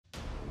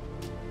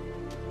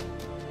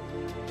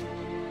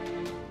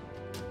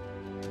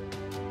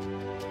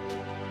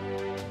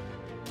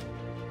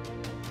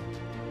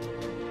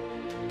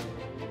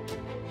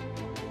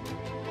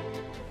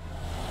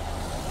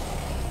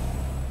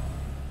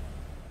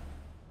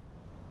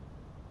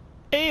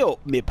Hey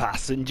up, me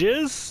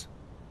passengers,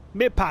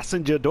 me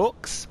passenger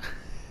ducks.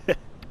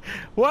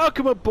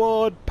 Welcome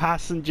aboard,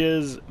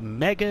 passengers.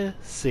 Mega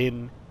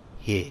Sim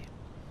here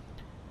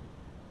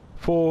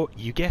for,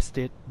 you guessed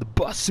it, the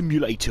bus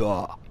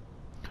simulator.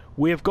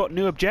 We have got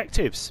new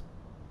objectives.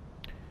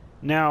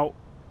 Now,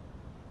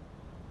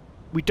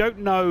 we don't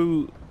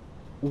know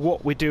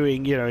what we're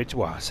doing, you know,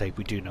 well, I say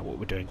we do know what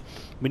we're doing.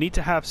 We need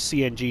to have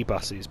CNG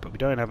buses, but we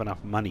don't have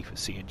enough money for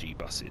CNG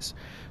buses.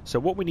 So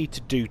what we need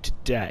to do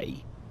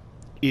today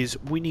is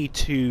we need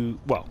to,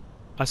 well,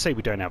 I say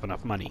we don't have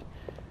enough money.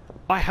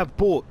 I have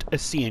bought a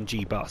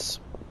CNG bus.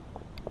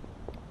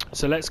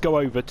 So let's go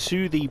over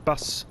to the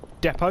bus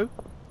depot.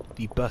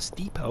 The bus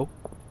depot.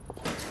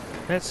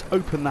 Let's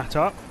open that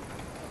up.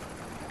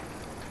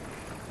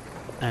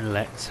 And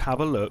let's have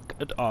a look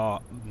at our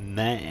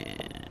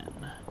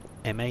man.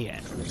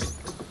 M-A-N.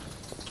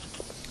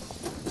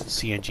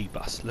 CNG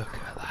bus. Look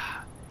at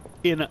that.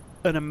 In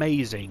an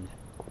amazing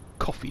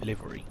coffee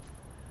livery.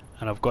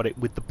 And I've got it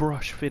with the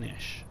brush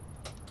finish.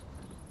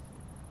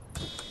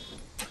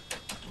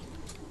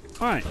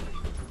 Alright.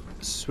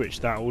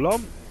 Switch that all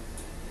on.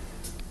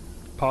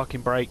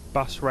 Parking brake,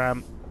 bus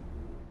ramp.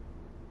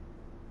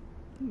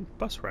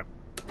 Bus ramp.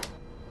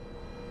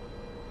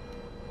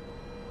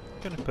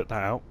 Gonna put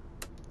that out.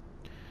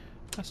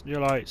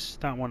 Passenger lights,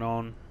 that one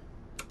on.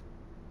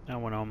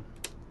 That one on.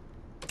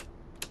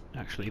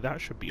 Actually,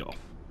 that should be off.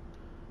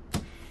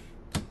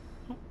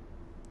 Oh.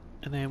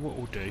 And then what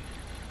we'll do,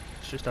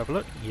 let's just have a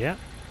look. Yeah.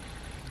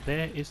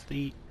 There is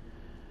the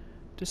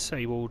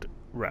disabled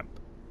ramp.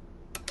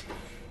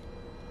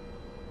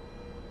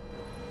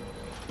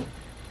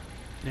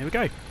 There we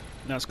go.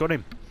 That's got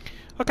him.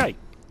 Okay,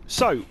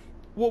 so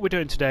what we're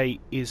doing today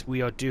is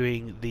we are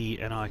doing the,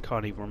 and I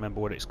can't even remember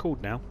what it's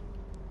called now,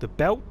 the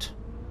belt.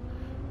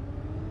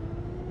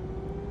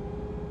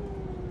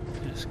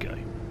 Let's go.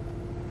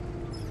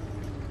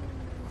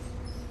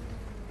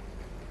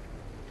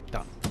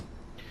 Done.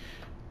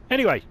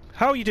 Anyway,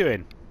 how are you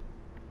doing?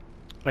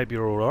 Hope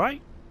you're all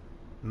alright.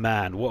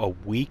 Man, what a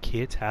week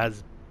it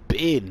has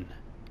been.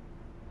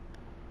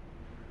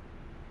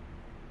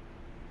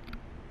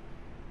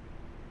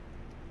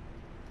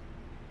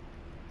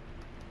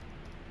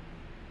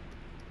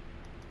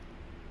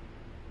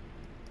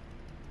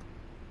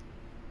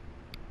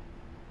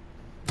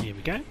 Here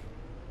we go.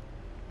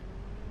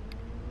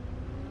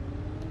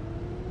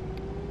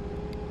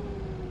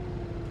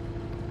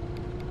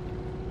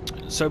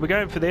 So we're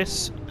going for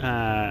this,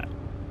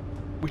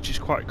 which is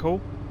quite cool.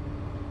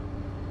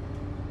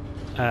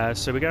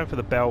 So we're going for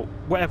the belt,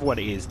 whatever one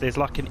it is. There's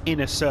like an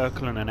inner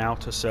circle and an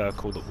outer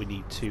circle that we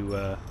need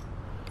to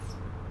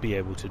be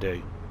able to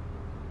do.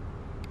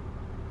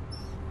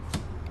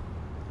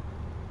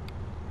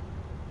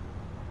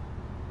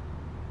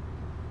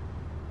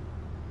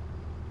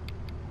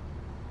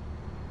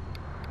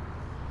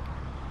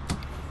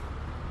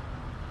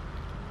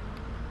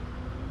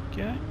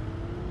 Okay.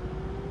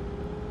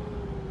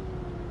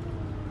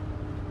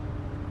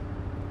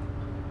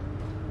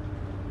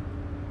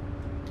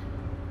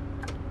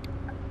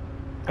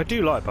 I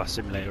do like Bus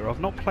Simulator. I've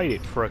not played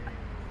it for a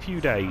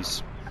few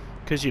days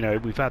because, you know,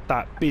 we've had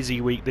that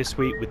busy week this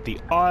week with the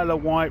Isle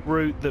of Wight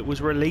route that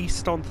was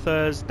released on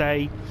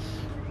Thursday.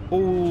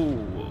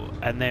 Oh,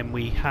 and then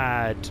we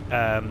had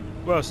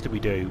what else did we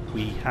do?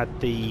 We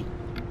had the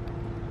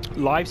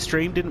live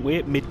stream, didn't we,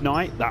 at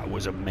midnight? That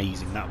was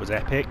amazing. That was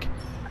epic.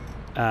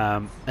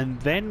 And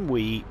then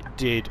we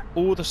did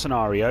all the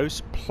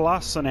scenarios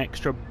plus an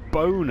extra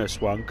bonus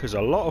one because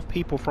a lot of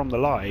people from the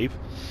live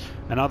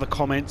and other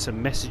comments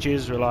and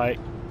messages were like,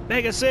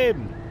 Mega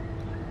Sim,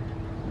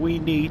 we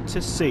need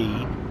to see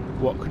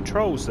what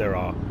controls there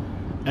are.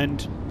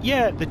 And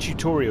yeah, the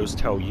tutorials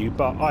tell you,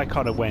 but I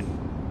kind of went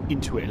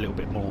into it a little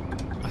bit more.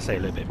 I say a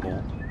little bit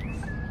more,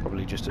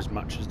 probably just as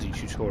much as the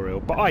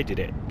tutorial, but I did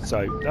it,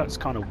 so that's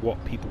kind of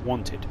what people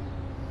wanted.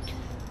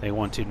 They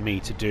wanted me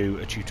to do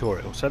a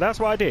tutorial, so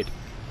that's what I did.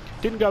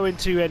 Didn't go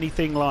into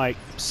anything like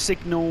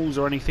signals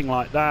or anything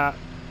like that,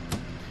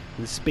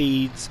 and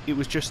speeds. It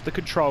was just the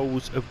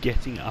controls of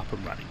getting it up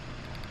and running.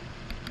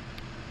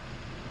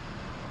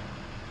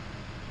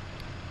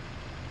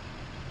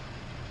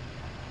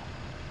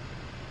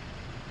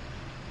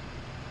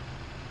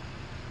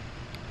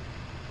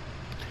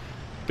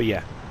 But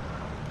yeah.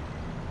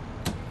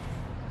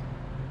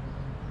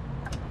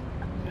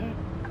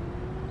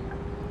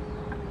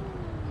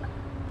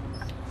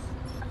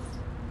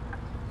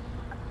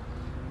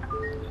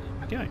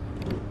 Go.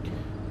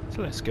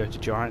 So let's go to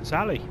Giant's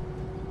Alley.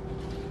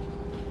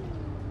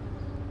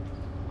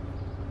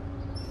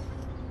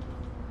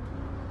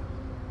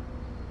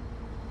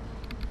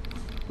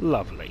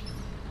 Lovely.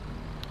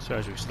 So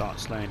as we start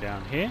slowing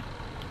down here,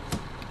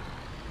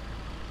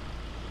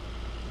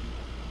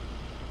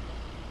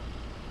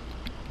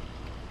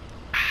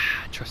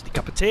 trusty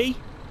cup of tea.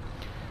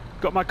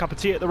 Got my cup of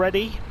tea at the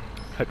ready.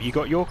 Hope you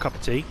got your cup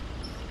of tea,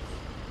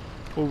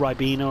 or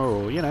Ribena,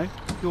 or you know,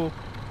 your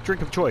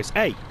drink of choice.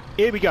 Hey,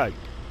 here we go.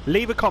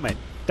 Leave a comment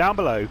down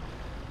below.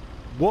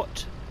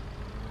 What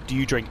do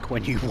you drink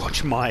when you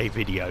watch my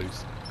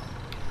videos?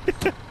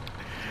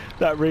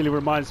 That really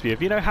reminds me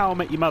of, you know, How I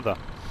Met Your Mother,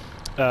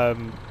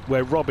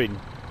 where Robin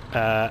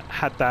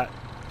had that,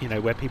 you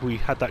know, where people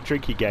had that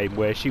drinking game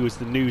where she was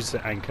the news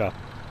anchor,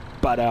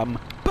 and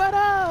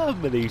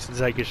they used to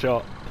take a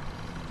shot.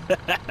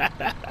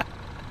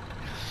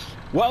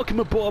 Welcome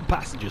aboard,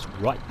 passengers.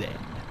 Right then.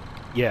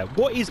 Yeah.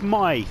 What is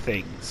my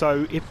thing?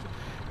 So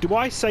do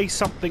I say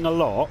something a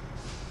lot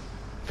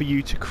for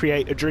you to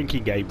create a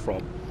drinking game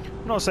from?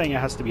 I'm not saying it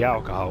has to be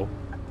alcohol.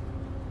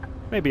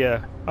 Maybe I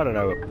don't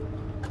know, a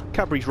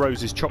Cadbury's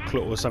Roses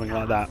chocolate or something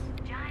like that.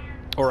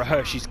 Or a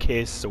Hershey's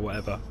Kiss or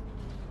whatever.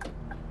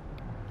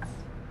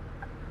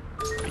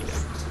 There you go.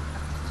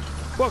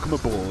 Welcome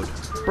aboard.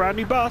 Brand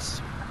new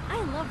bus. I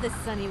love this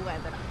sunny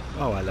weather.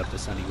 Oh, I love the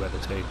sunny weather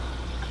too.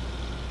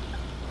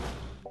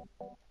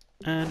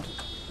 And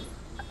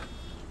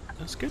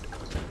that's good.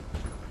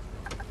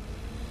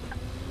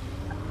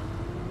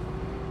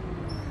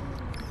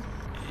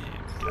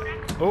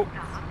 Oh,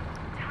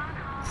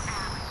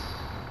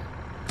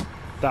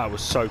 that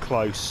was so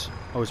close.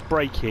 I was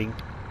braking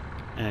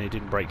and it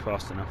didn't brake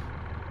fast enough.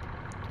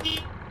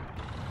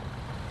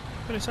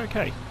 But it's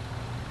okay.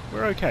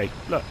 We're okay.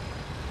 Look,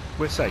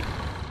 we're safe.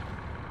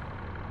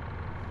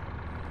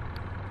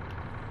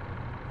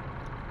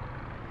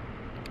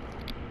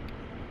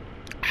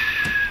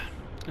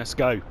 Let's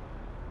go.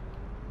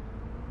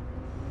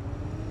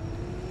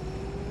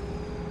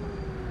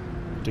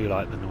 I do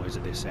like the noise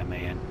of this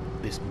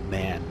this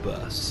man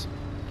bus,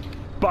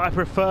 but I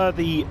prefer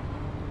the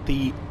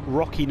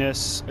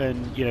rockiness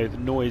and, you know, the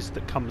noise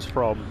that comes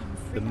from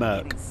the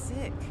Merc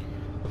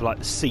of like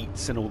the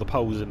seats and all the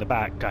poles in the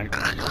back going.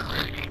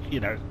 You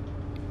know,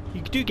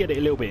 you do get it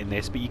a little bit in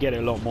this, but you get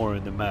it a lot more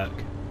in the Merc,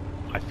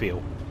 I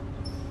feel.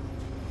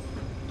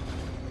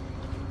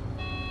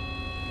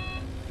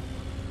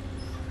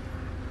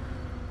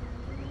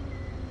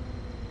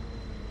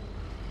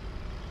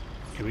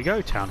 Here we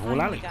go, Town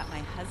Hall Alley. Got my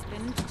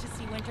husband to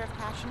see Winter of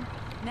Passion.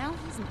 Now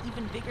he's an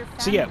even bigger fan.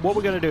 So yeah, what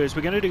we're going to do is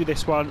we're going to do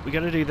this one, we're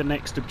going to do the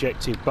next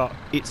objective, but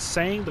it's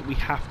saying that we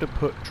have to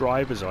put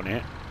drivers on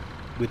it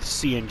with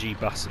CNG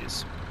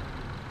buses.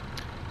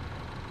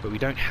 But we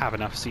don't have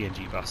enough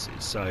CNG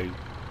buses, so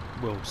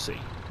we'll see.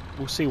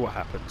 We'll see what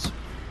happens.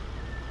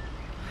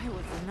 I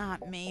was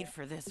not made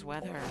for this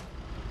weather.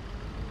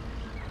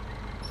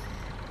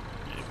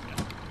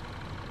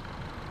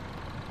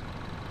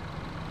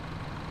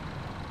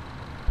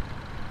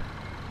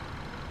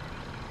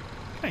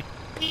 Okay.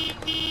 I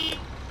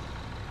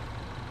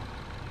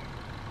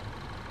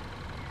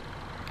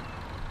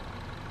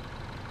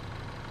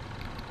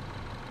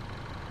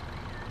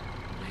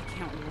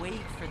can't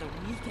wait for the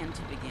weekend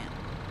to begin.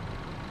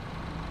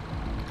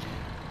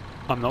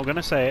 I'm not going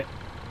to say it.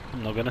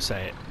 I'm not going to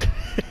say it.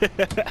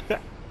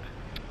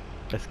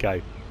 Let's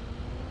go.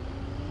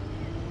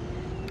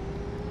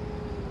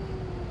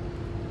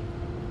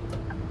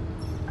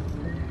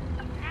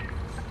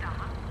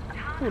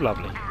 Oh,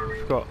 lovely.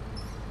 We've got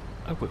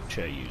a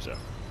wheelchair user.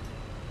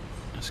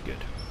 That's good.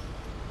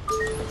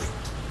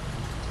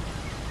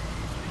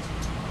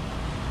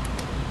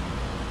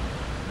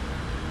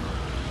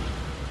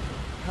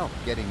 Help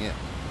getting in.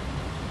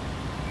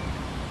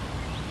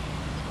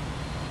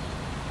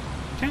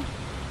 Okay.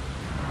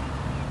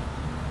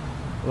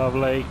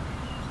 Lovely.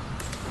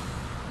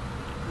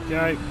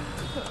 Go.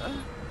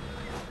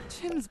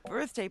 Tim's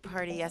birthday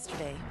party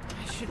yesterday.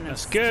 I shouldn't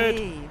That's have good.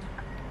 stayed.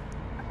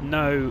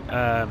 No,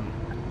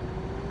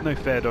 no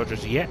fare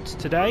dodgers yet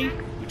today,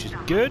 which is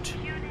good.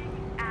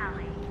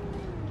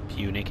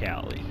 Punic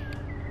Alley.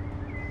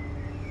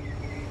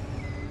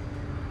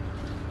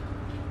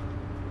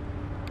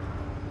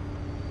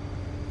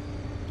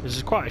 This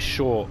is quite a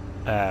short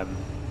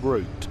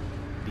route.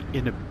 The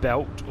inner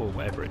belt, or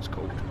whatever it's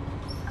called.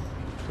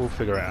 We'll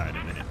figure it out in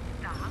a minute.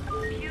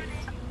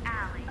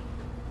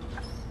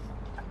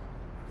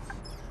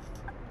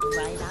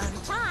 Right on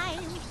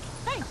time.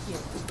 Thank you.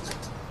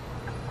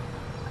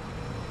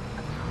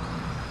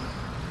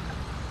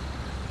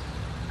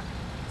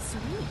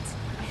 Sweet.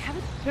 I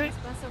haven't seen this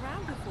bus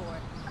around before.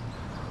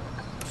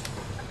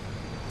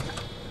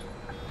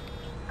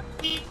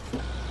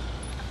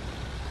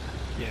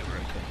 Yeah, we're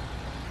okay.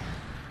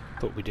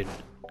 Thought we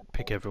didn't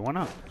pick everyone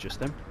up just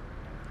then.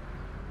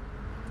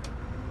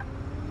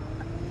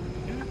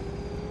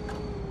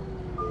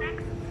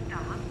 Next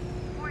stop,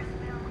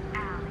 Horsemill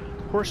Alley.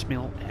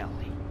 Horsemill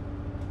Alley.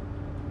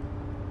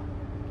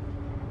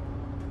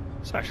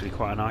 It's actually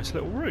quite a nice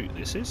little route,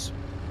 this is.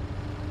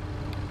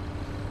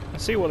 I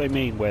see what they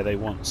mean where they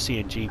want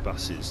CNG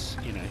buses,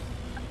 you know,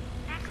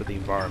 for the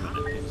environment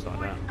and things like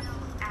that.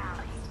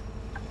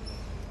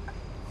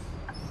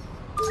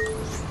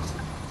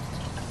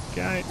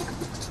 Okay.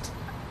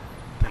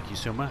 Thank you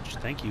so much.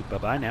 Thank you.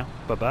 Bye-bye now.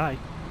 Bye-bye.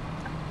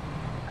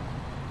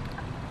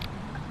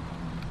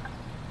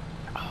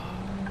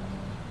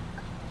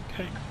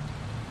 Okay.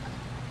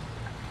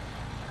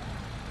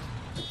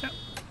 Yep.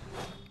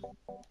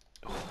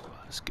 Oh,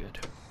 that's good.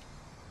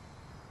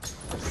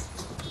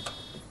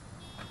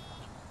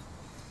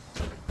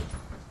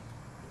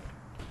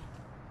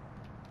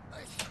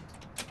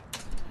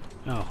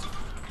 Oh,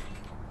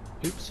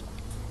 Oops.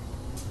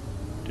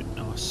 Didn't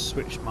know I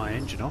switched my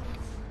engine off.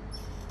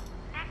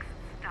 Next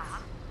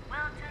stop,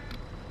 Wilton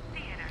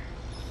Theater.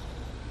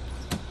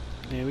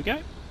 There we go.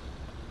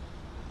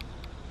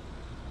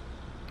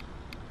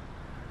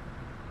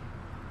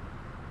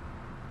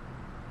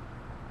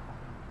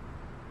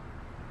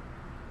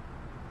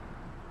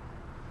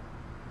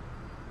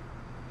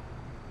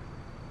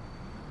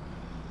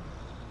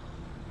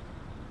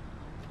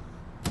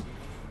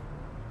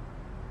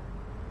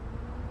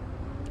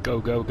 Go,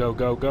 go, go,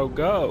 go, go,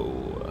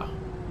 go!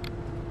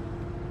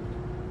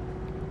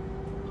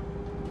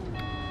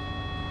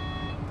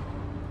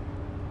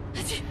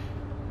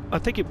 I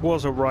think it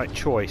was a right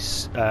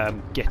choice,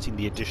 getting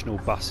the additional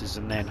buses,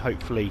 and then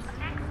hopefully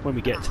when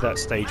we get to that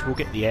stage we'll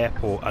get the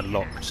airport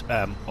unlocked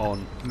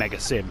on Mega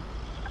Sim.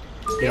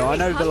 You know, I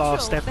know the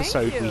last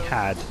episode we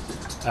had,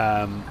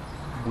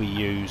 we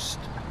used,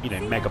 you know,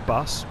 Mega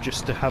Bus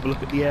just to have a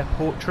look at the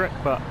airport trek,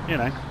 but, you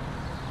know,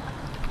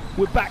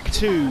 we're back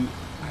to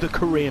the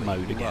career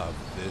mode again. Love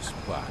this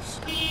bus.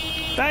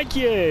 Thank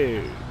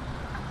you!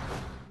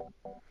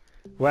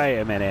 Wait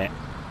a minute.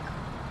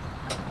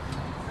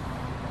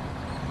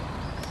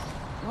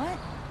 What?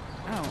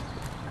 Oh.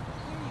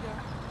 Here you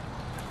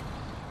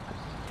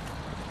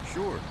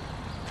go. Sure.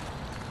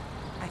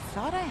 I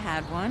thought I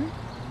had one.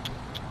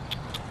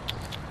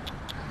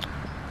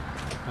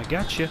 I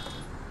gotcha.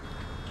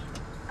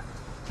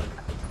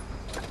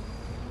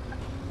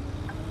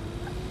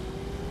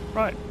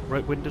 Right,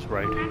 right Winders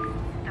Road.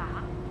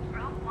 Stop,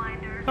 Rope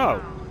Winders Oh,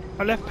 Road.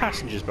 I left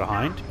passengers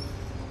behind.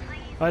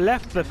 I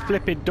left the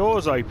flipping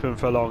doors open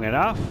for long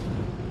enough.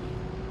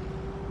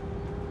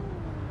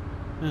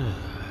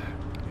 Next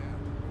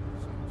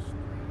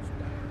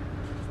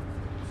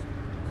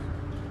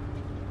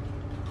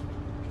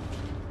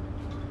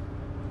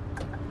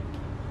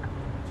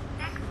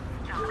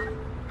stop,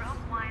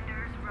 Rope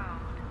Winders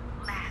Road.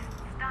 Last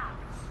stop.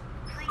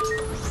 Please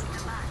leave the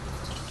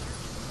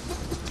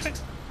bus. Okay.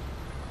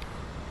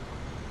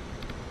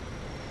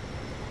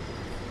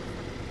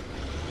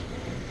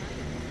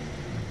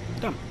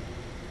 Done.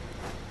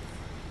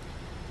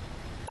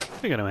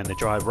 We're going to end the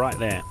drive right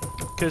there.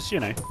 Because, you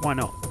know, why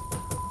not?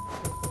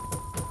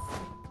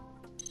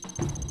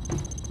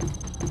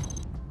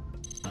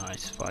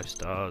 Nice, 5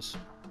 stars.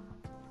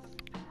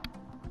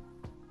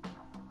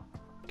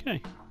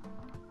 Okay.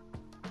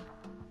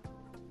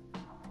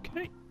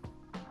 Okay.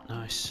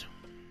 Nice.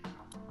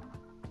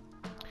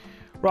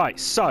 Right,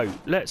 so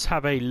let's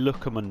have a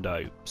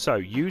lookamundo. So,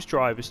 use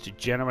drivers to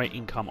generate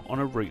income on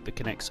a route that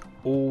connects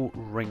all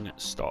ring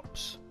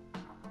stops.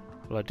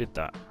 Well, I did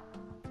that.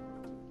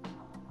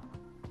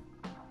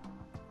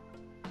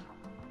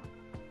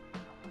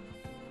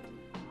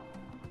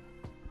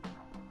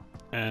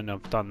 And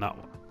I've done that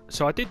one.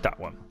 So I did that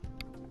one.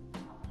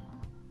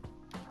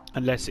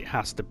 Unless it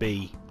has to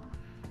be...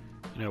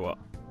 You know what?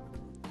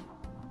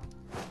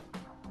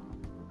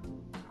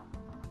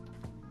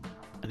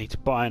 I need to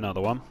buy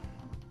another one.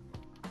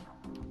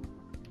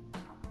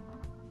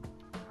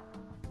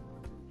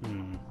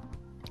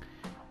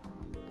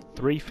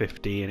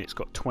 350 and it's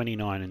got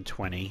 29 and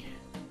 20.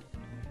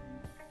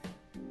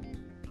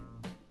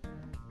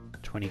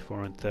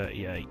 24 and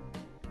 38.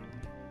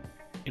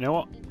 You know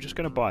what? I'm just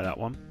going to buy that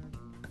one.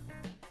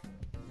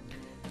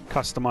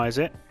 Customize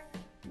it.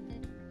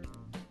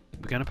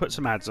 We're going to put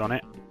some ads on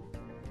it.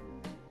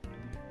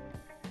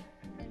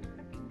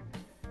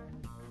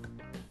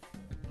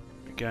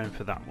 We're going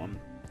for that one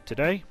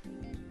today.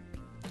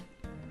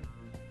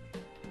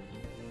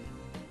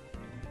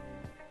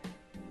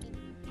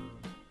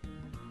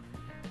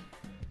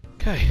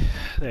 Okay,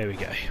 there we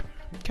go.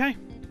 Okay.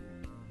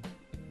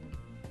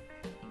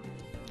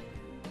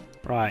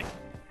 Right.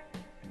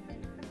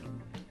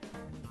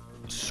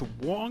 So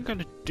what I'm going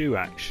to do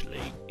actually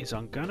is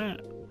I'm going to...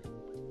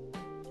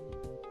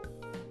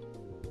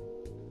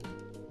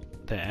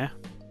 There.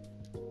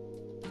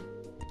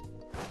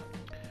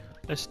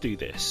 Let's do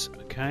this,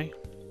 okay?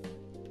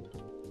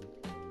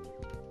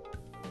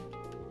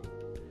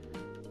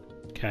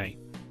 Okay.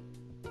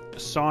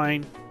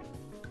 Assign.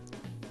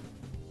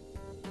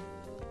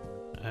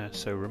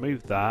 So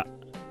remove that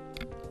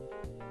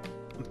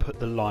and put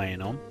the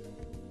lion on.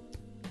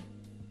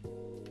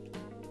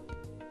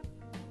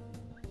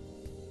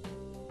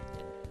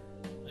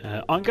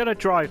 I'm going to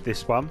drive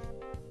this one.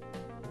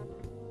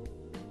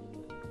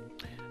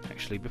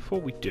 Actually, before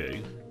we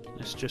do,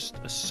 let's just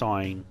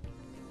assign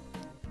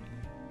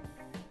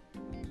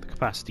the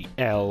capacity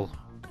L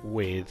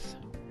with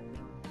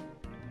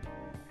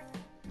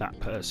that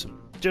person,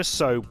 just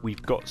so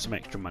we've got some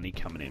extra money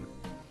coming in.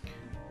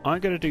 I'm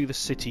going to do the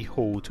City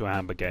Hall to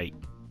Ambergate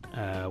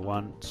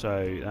one,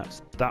 so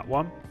that's that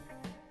one.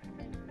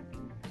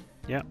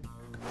 Yep.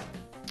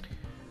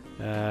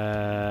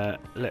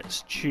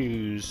 Let's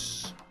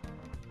choose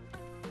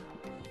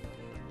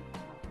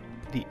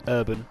the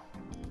Urban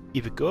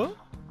Ivigo.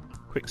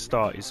 Quick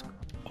start is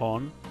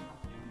on.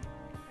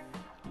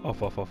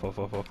 Off, off, off, off,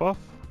 off, off, off.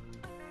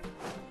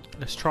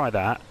 Let's try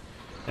that.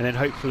 And then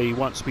hopefully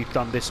once we've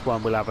done this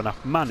one, we'll have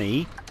enough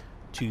money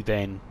to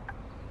then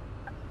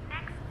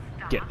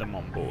get them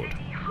on board.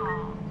 City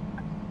Hall.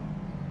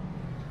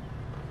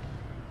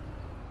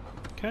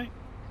 Okay.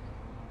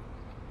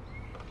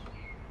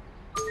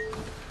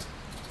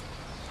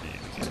 There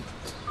we go.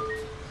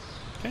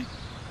 Okay.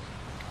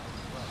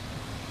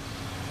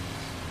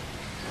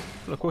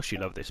 Well, of course you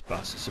love this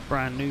bus. It's a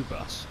brand new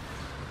bus.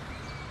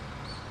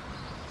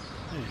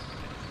 There we go.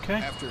 Okay.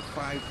 After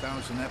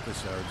 5,000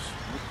 episodes,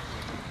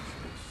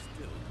 it's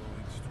still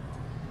going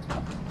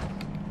strong.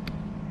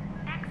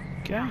 Next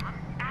Okay. stop,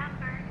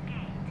 Amber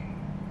Gate.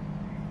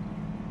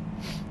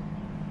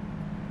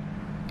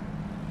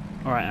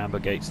 Alright, Amber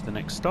Gate's the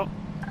next stop.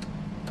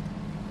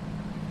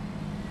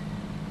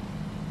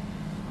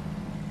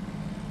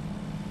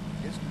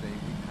 Yesterday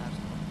we passed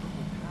a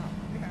purple cow.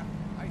 Yeah,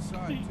 I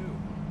saw it too.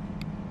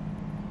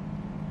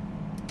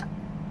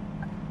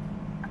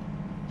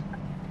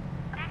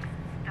 Next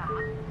stop,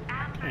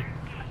 Amber Okay.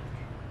 Gate.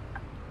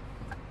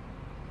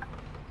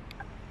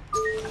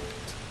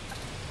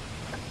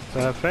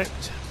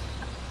 Perfect.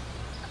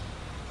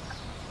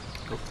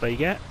 Off they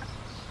get.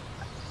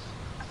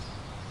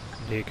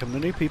 And here come the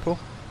new people.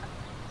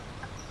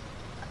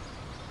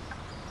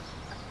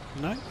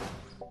 No?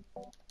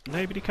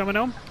 Nobody coming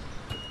on?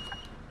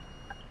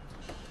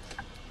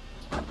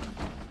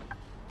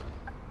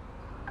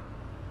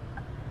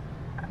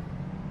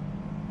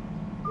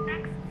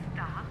 Next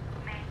stop,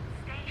 main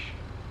station.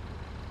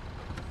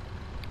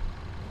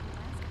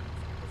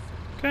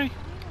 Okay.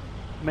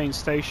 Main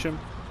station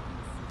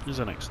is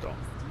the next stop.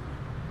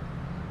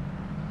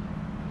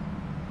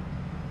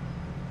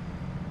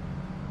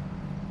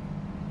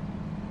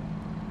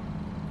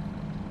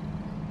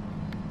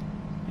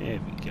 There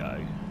we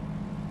go.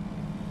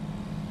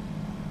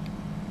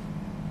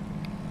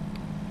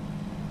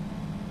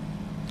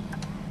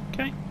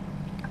 Okay.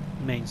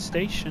 Main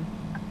station.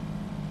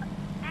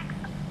 Next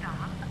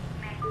stop,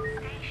 main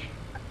station.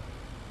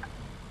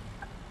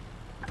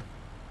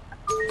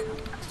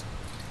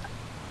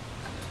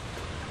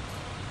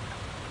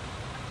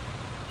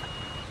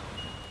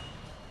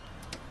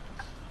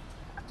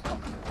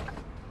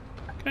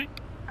 Okay.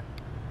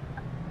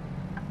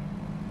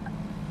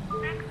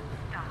 Next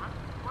stop,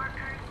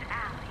 Workers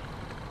Alley.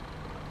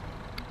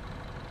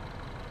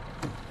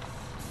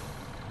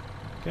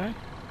 Okay.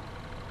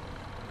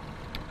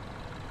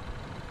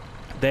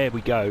 There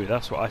we go.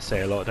 That's what I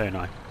say a lot, don't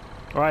I?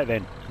 Alright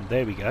then. And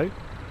there we go.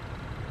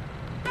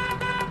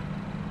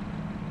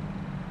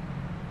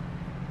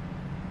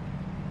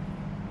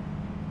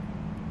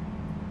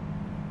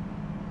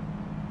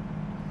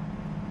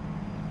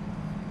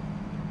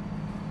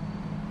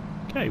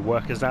 Okay,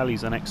 Workers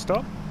Alley's the next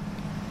stop.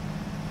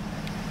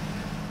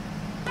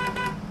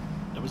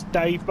 There was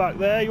Dave back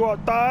there. You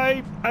want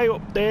Dave? Hey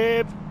up,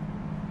 Dave.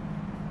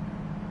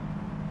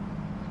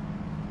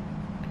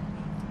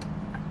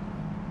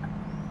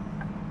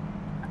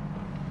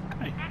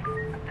 Okay.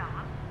 Next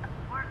stop,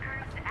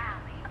 Workers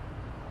Alley.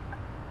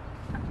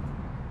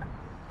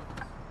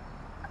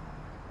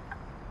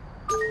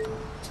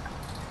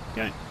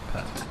 Okay,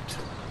 perfect.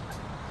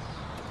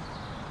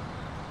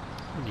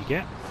 What do you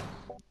get?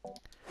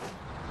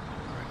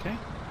 Okay.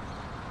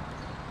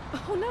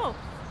 Oh no!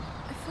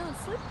 I fell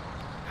asleep.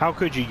 How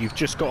could you? You've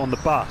just got on the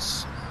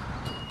bus.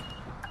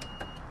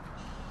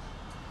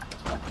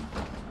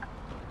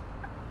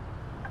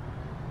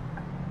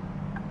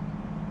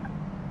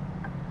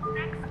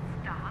 Next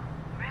stop,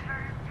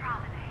 River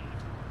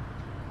Promenade.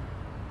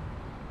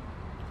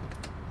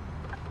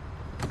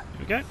 Here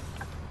we go.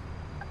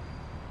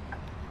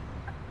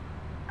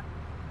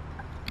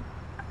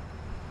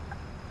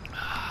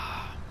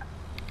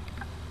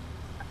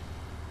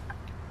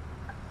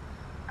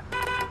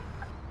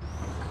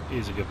 It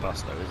is a good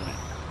bus though, isn't it?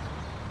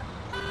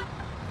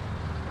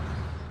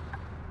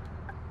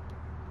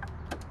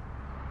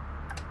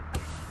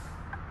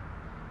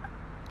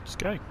 Let's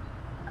go.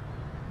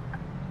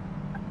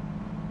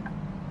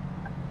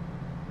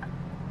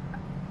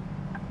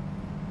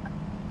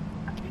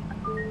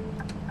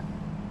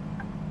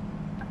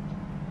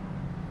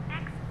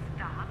 Next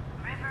stop,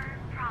 River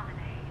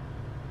Promenade.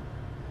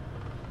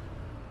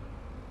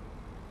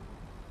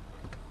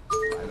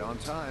 Right on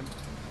time.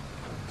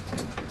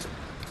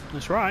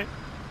 That's right.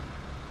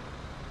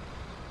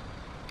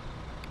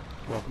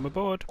 Welcome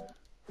aboard.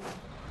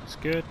 That's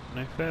good.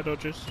 No fare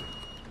dodgers.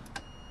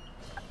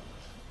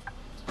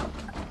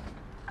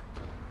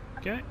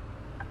 Okay.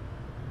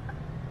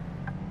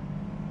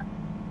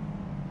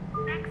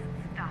 Next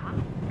stop,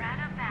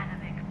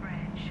 Radovanovic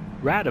Bridge.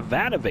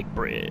 Radovanovic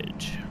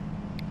Bridge.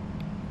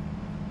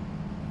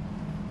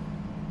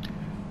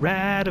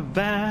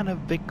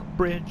 Radovanovic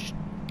Bridge.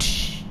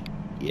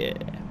 Yeah.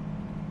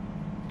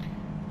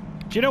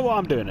 Do you know what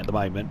I'm doing at the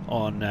moment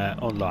on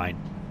online?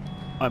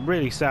 I'm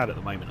really sad at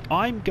the moment.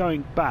 I'm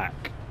going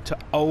back to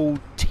old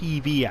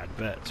TV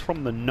adverts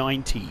from the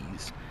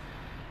 90s.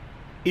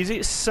 Is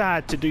it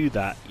sad to do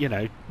that? You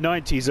know,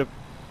 90s of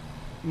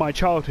my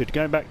childhood,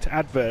 going back to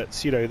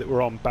adverts, you know, that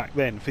were on back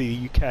then for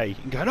the UK,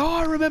 and going, oh,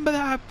 I remember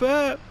that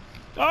advert.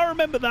 I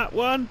remember that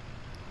one.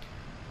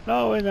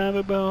 Oh, and have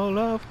a bowl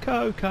of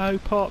Cocoa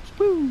Pops.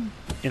 Woo!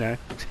 You know.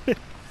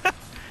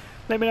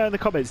 Let me know in the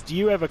comments. Do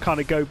you ever kind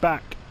of go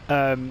back?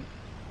 Do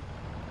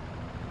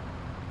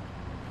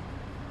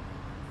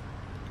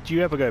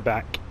you ever go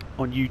back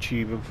on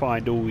YouTube and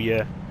find all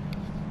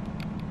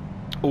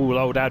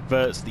old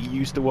adverts that you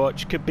used to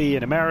watch? Could be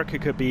in America,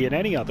 could be in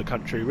any other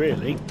country,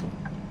 really.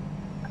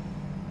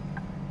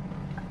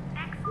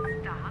 Next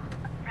stop,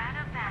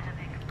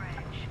 Radovanovic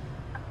Bridge.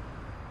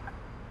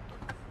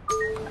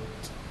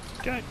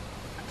 Okay.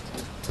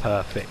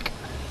 Perfect.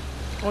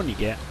 On you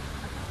get.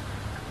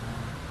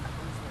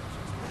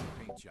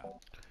 Paint job.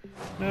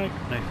 No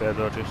fair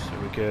dodges, so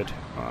we're good.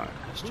 Alright,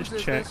 let's Whose just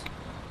is check. this?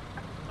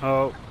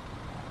 Oh.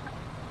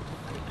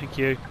 Thank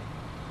you.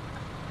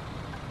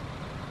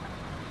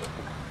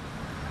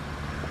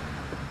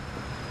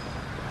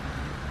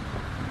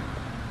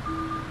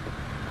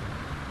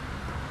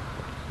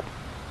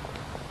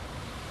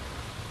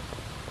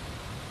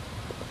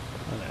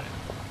 Hello.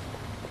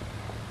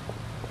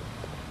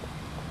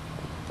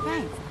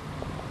 Thanks.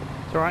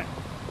 It's alright.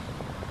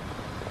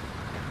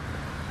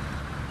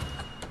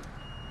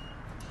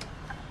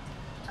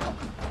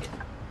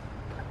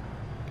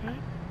 Okay.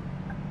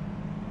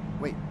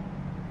 Wait,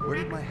 where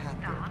did my hat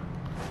go?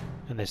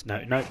 And there's no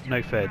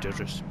fair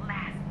dodgers.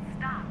 Last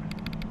stop.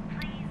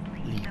 Please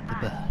leave, Leave the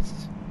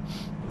bus.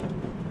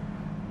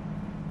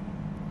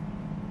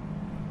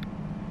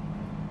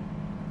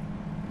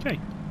 Okay.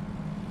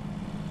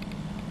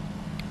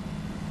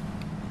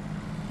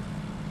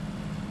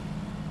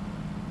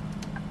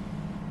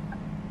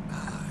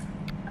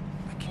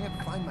 I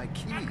can't find my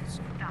keys.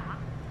 Stop.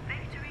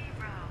 Victory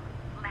Road.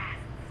 Last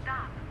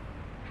stop.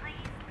 Please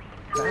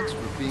leave the Thanks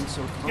for being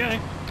so punctual. Okay.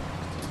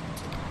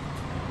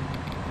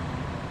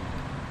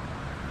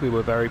 We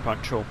were very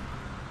punctual.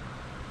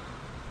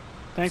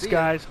 Thanks, See ya.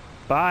 guys.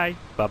 Bye.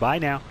 Bye-bye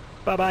now.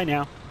 Bye-bye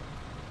now.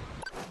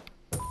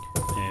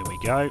 There we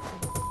go.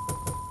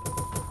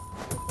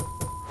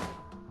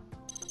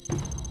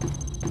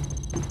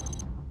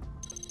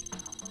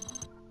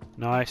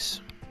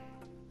 Nice.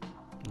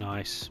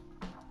 Nice.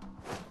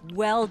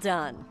 Well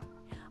done.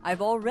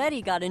 I've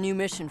already got a new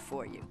mission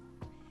for you.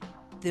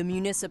 The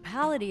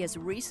municipality has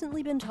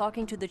recently been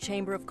talking to the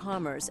Chamber of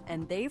Commerce,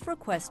 and they've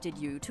requested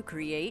you to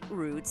create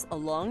routes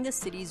along the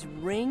city's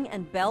ring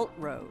and belt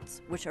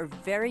roads, which are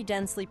very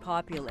densely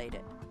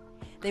populated.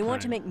 They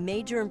want to Right. make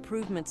major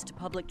improvements to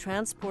public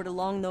transport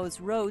along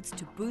those roads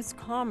to boost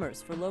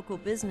commerce for local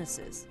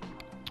businesses.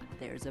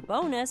 There's a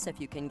bonus if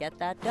you can get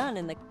that done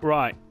in the...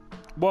 Right.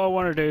 What I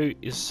want to do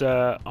is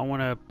I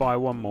want to buy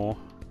one more.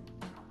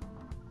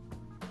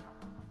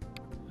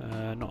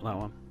 Not that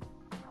one.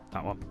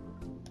 That one.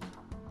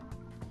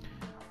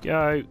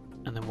 Go,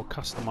 and then we'll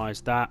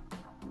customize that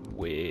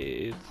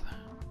with...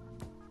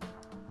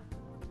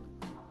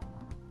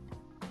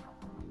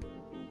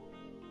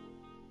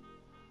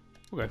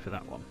 We'll go for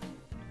that one.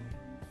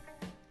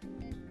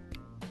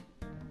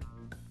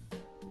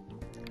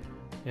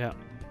 Yeah.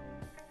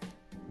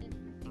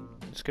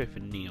 Let's go for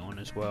neon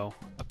as well.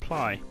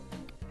 Apply.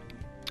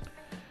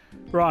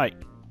 Right,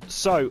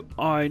 so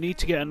I need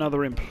to get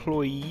another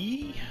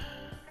employee.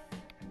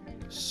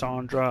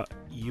 Sandra,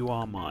 you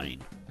are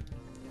mine.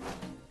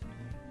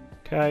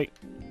 Okay.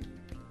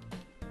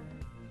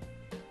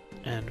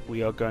 And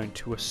we are going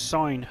to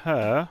assign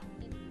her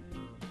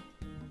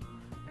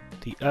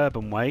the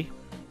urban way.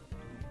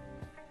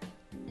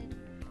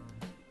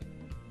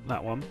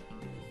 That one.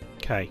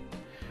 Okay.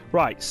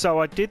 Right, so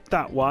I did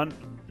that one.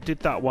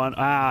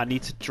 I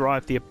need to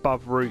drive the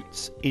above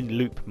routes in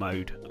loop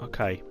mode.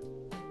 Okay.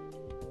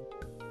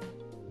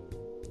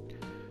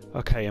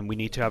 Okay, and we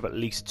need to have at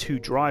least 2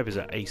 drivers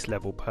at ace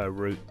level per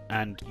route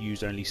and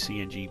use only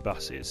CNG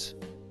buses.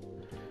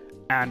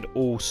 And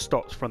all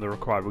stops from the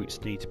required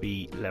routes need to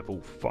be level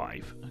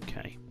 5.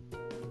 Okay.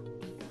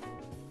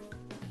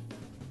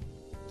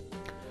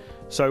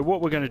 So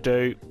what we're going to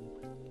do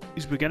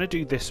is we're going to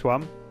do this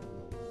one.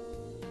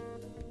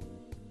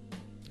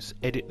 Let's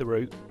edit the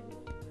route.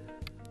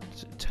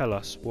 Does it tell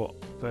us what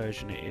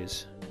version it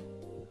is?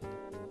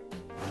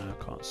 No,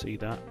 I can't see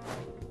that.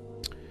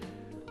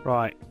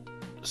 Right.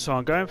 So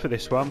I'm going for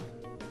this one.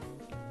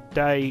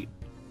 Day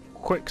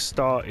quick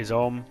start is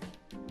on.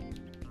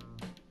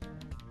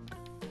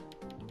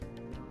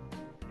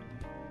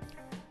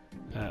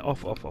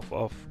 Off.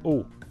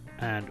 Oh,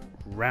 and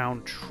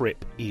round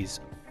trip is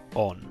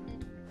on.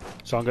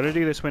 So I'm going to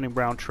do this one in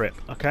round trip,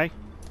 okay?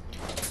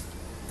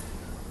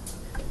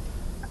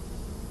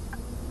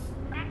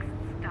 next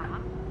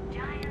stop,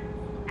 Giant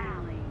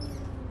Alley.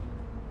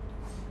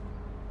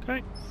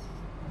 Okay.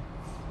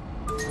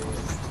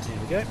 Here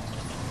we go.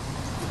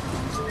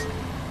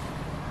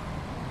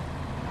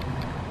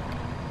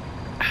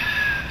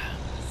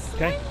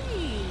 Okay.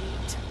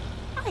 Sweet.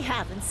 I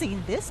haven't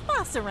seen this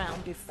bus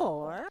around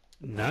before.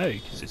 No,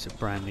 because it's a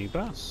brand new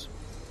bus.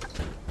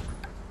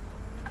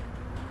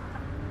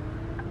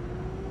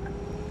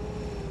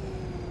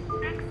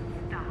 Next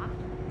stop,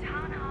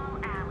 Town Hall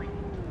Alley.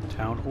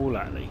 Town Hall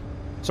Alley.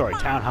 Sorry,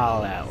 Town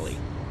Hall Alley.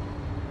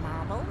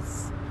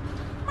 Marbles.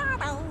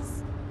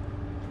 Marbles.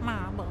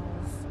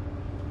 Marbles.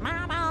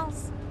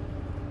 Marbles.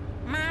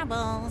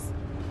 Marbles.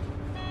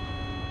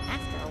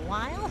 After a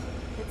while,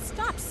 it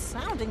stops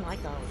sounding like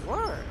a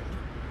word.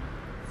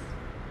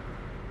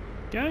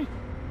 Okay.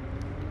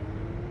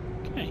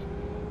 Okay.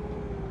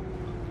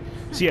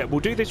 So yeah, we'll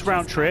do this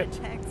round trip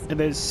and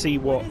then see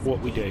what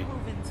we do.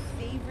 Beethoven's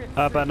favorite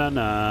A fruit?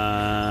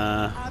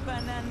 banana. A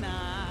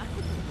banana.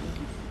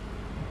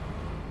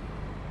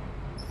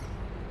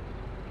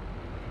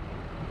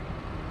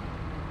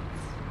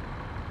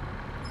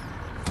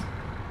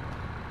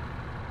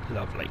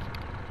 Lovely.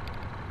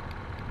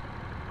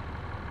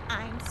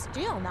 I'm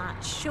still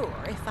not sure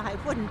if I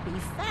wouldn't be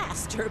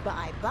faster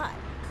by bike.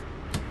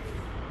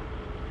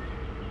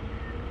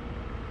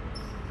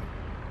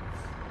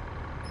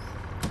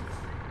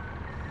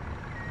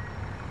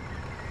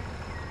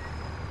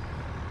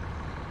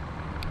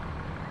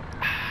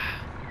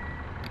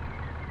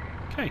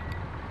 Okay.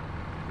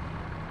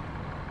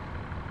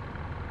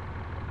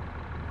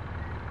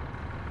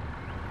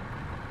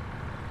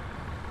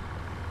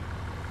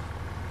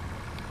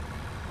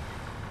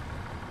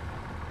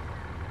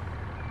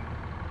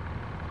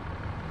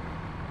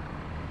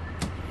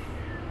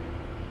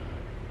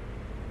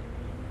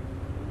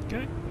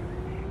 Okay.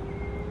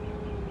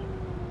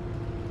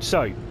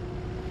 So,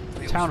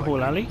 Feels Town like Hall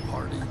I'm Alley.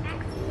 partying the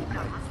whole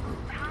night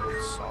through.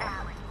 This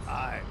song.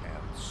 I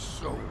am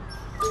so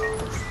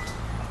tired.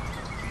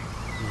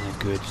 Yeah,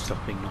 good.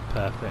 Stopping, not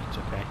perfect.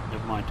 Okay,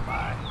 never mind.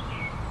 Bye.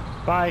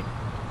 Bye.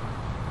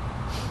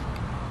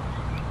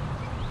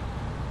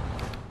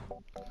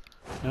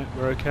 No,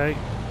 we're okay.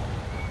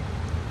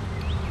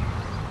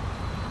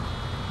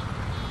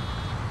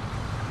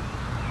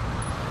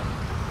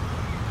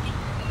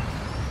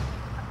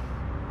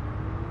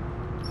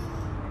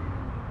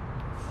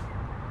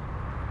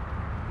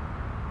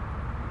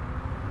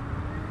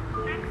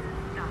 Next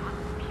stop,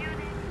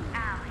 Punic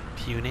Alley.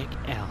 Punic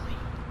Alley.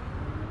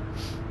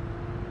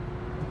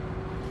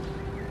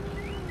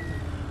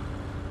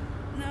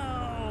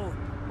 No!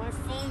 My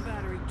phone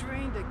battery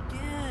drained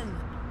again.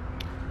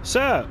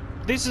 Sir,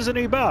 this is a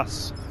new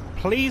bus.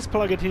 Please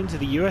plug it into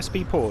the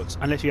USB ports,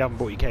 unless you haven't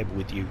brought your cable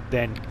with you.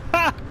 Then,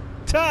 ha!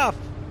 Tough!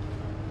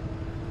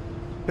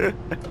 Next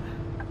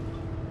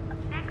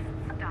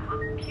stop,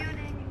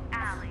 Punic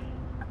Alley.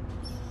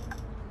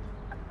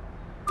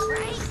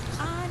 Right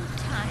on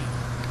time.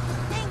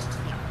 Thank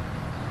you.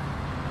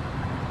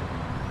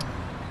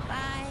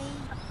 Bye.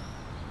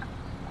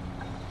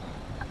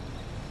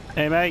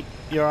 Hey mate,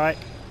 you alright?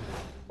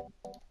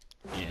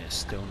 Yeah,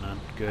 still none.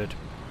 Good.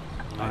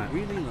 I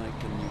really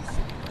like the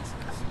music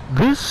lessons.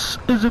 This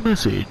is a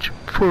message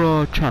for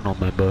our channel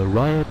member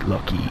Riot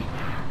Lucky.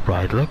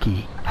 Riot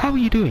Lucky, how are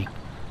you doing?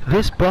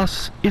 This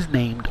bus is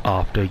named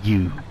after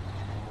you.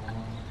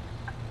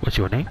 What's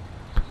your name?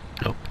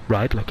 No,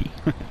 Riot Lucky.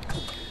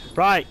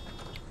 Right.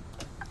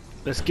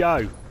 Let's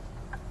go.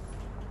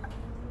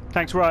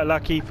 Thanks, Riot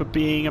Lucky, for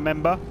being a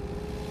member.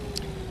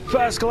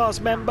 First class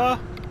member.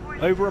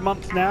 Over a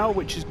month now,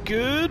 which is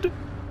good.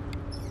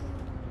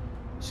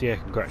 So yeah,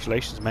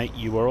 congratulations, mate.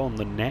 You are on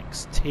the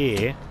next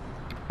tier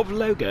of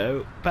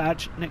logo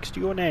badge next to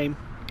your name.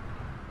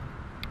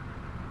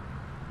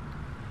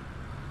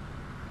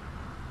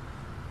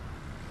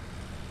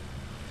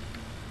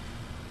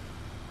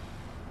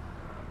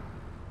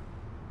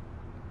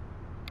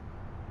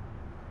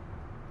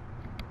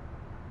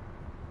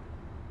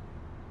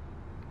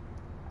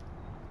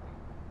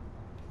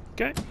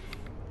 Okay.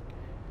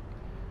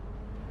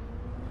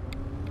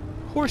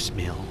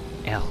 Horsemill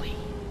Alley.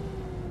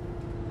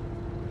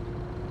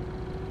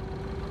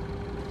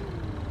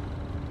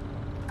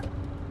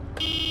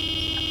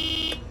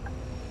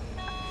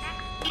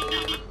 Next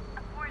stop,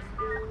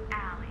 Horsemill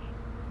Alley.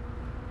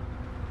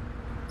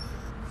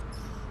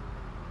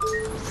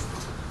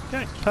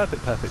 Okay,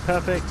 perfect, perfect,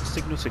 perfect.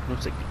 Signal, signal,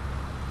 signal.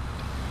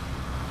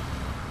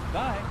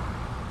 Bye.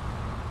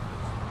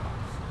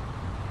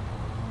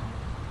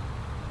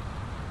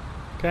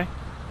 Okay.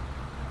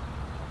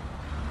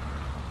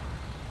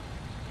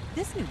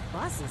 This new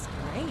bus is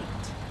great.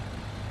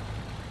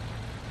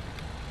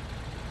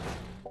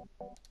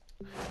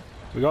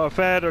 We got a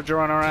fair dodger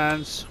on our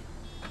hands.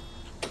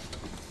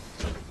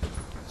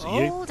 Is it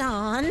you? Hold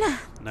on.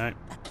 No,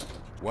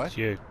 What? it's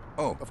you.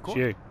 Oh, of It's course.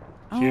 you. It's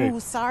Oh, you.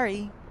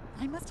 sorry.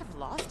 I must have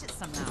lost it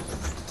somehow.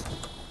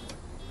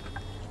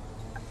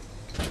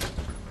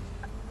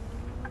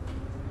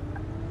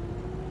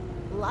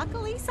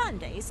 Luckily,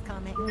 Sunday's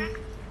coming. Next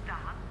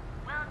stop,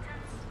 Wilton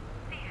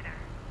Theater.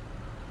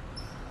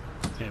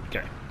 Here we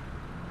go.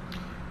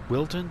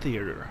 Wilton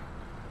Theatre.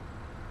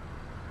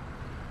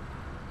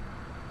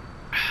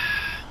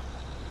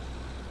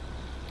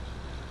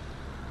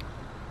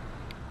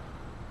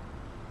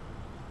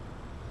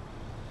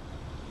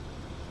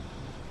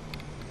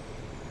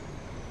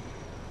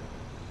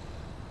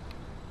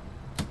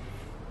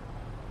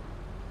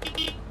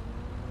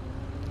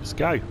 Let's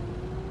go.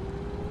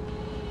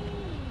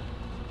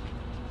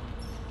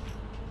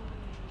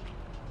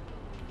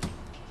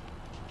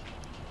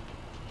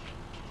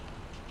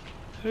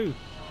 Who?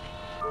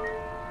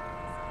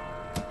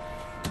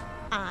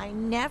 I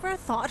never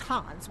thought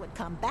Hans would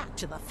come back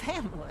to the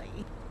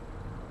family.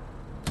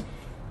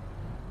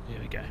 Here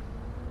we go.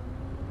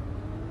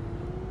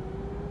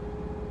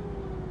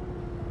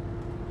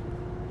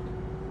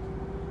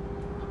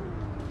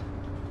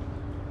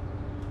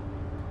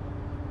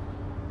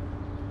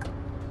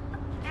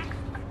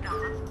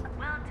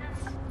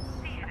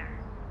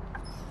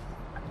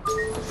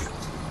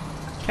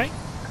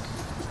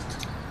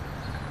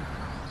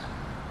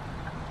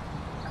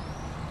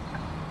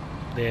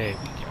 There we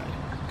go.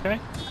 Okay.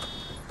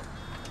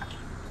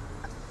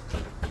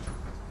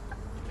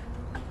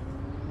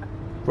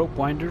 Rope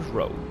Winders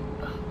Road.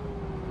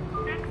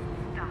 Next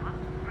stop,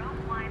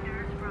 Rope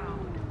Winders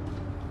Road.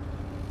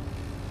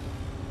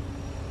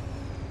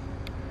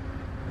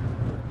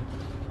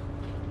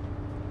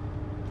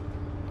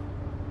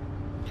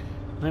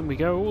 Then we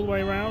go all the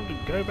way around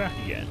and go back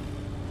again.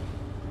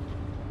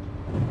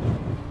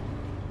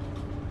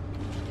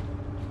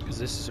 Because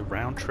this is a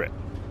round trip.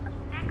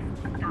 Next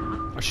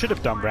stop, I should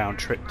have done round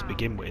trip to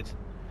begin with.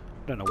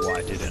 I don't know why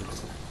I didn't.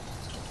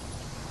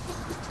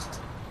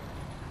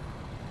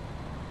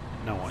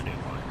 No idea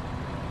why.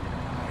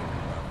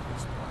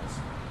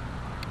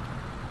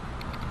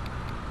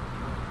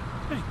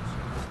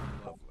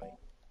 Lovely.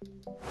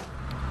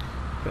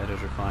 Better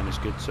to find is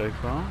good so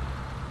far.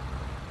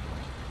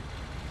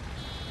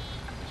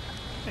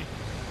 Okay.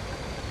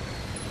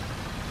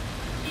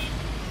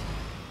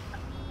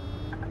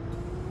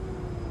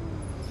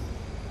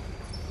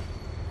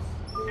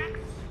 next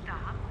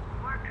stop,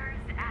 Workers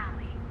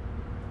Alley.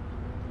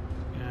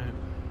 Yeah,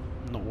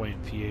 I'm not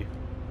waiting for you.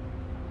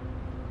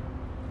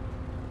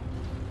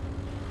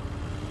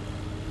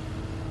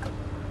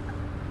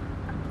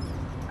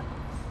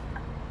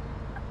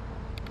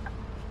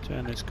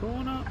 Turn this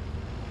corner.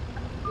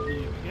 Here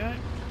we go.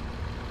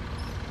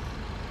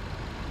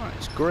 Right,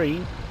 it's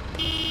green.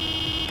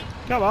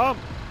 Come on!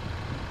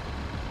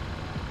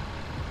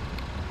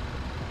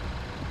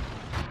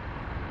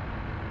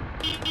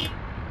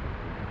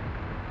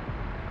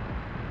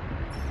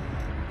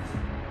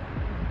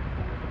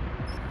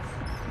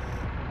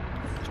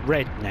 It's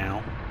red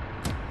now.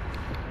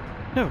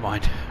 Never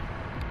mind.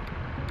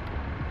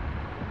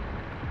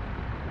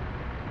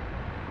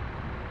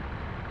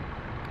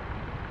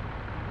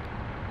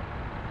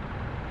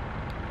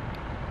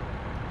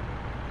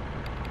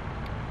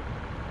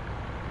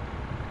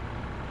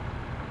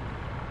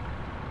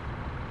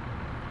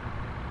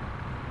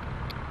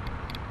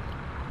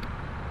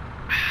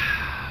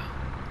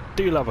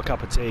 Do love a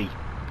cup of tea.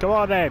 Come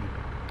on then,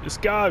 let's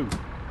go.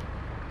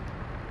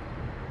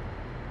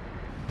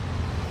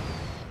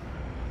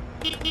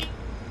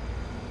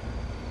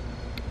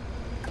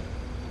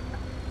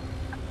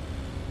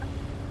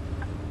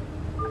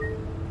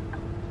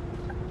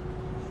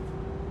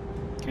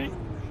 Okay.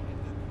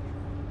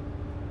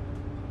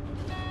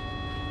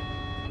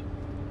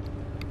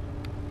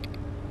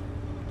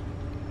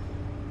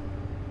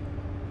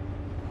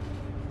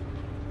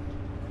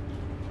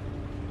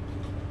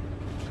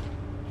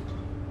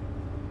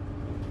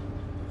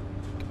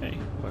 Okay,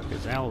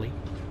 Workers Alley.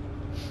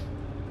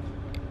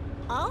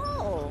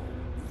 Oh,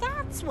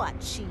 that's what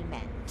she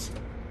meant.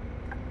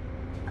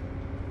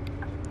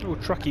 Oh,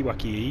 Trucky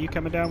Wucky, are you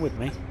coming down with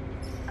me?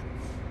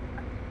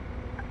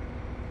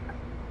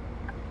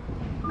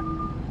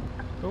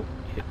 Oh,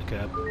 hit the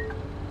curb.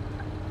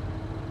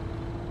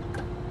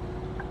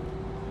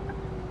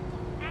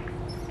 Next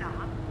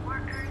stop,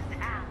 Workers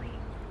Alley.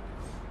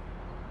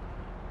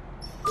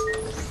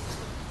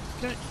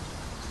 Okay.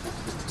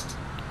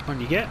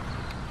 On you get.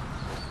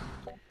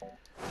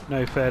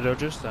 No fair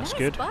dodgers, that's Nice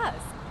good. bus.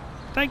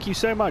 Thank you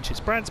so much,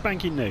 it's brand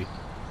spanking new.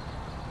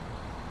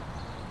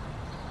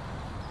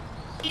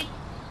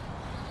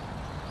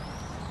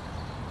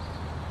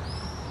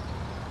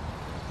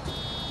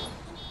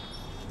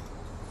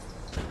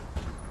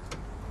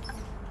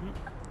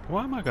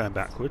 Why am I going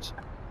backwards?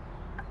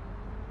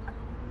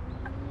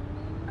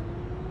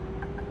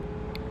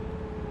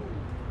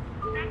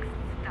 Next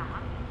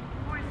stop,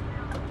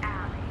 Horseville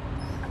Alley.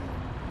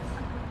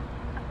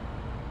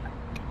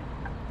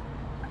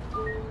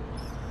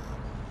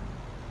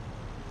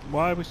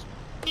 Why was...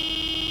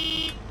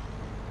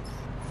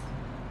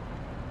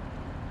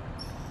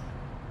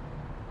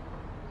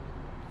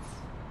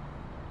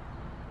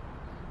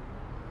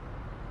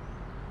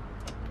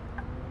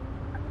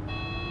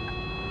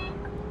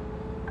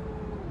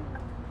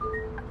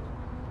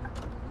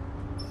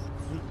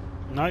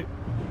 No.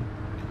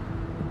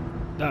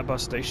 That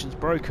bus station's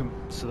broken,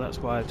 so that's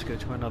why I had to go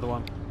to another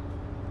one.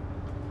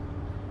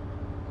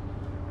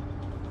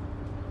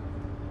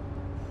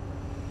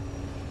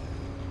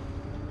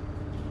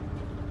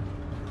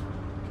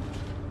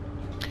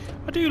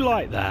 I do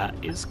like that.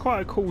 It's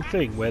quite a cool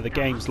thing where the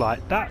game's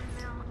like, that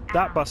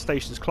bus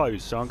station's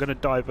closed, so I'm going to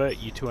divert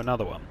you to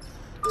another one.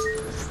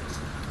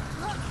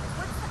 Look,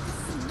 what's that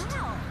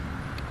smell?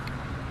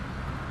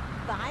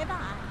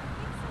 Bye-bye.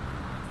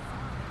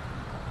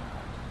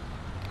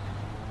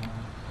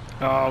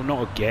 Oh,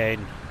 not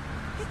again.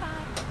 Goodbye.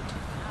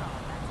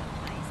 Oh, that's a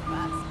nice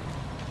bus.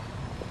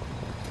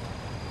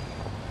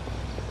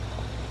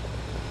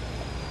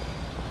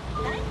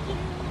 Thank you.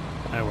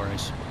 No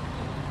worries.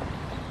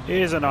 It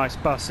is a nice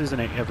bus, isn't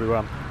it,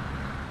 everyone?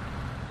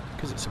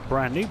 Because it's a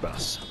brand new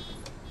bus.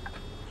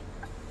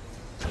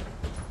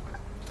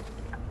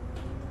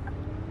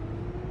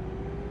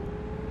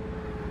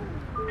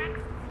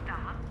 Next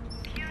stop,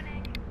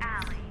 Puning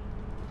Alley.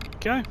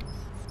 Okay.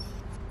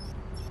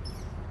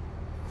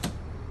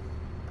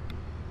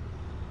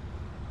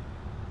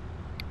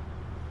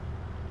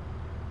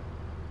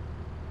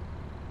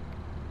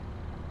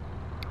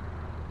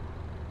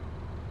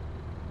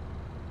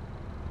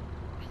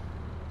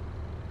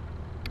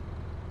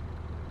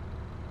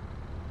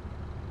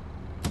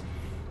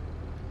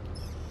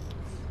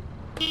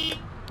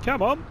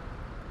 Come on.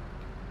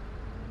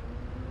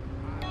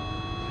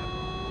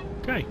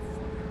 Okay.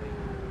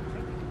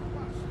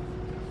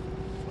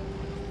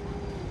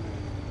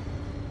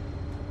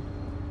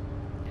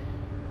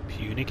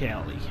 Punic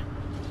Alley.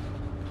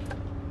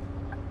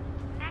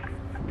 Next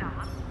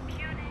stop,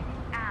 Punic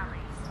Alley.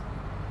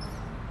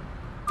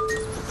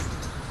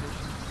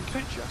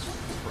 Okay. Just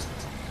for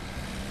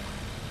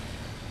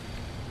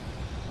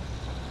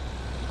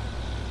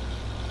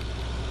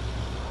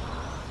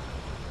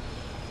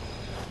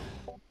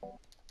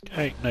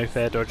Okay, no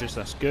fair dodges,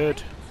 that's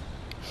good.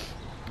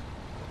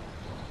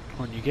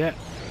 On you get.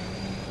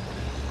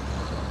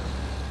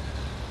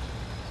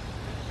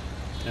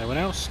 No one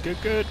else? Good,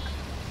 good.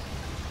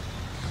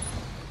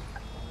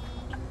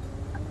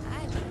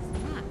 I was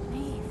not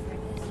made for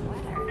this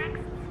weather.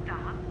 Next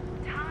stop,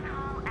 Town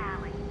Hall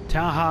Alley.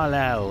 Town Hall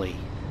Alley.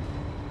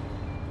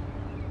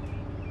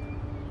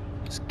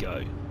 Let's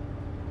go.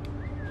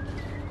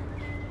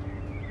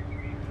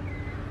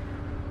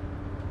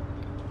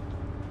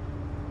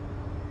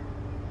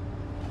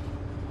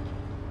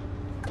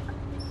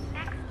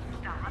 Next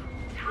stop,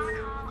 Town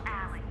Hall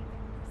Alley.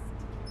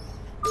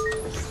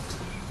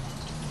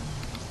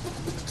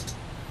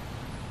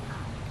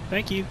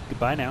 Thank you.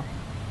 Goodbye now.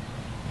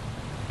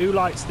 Who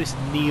likes this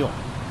neon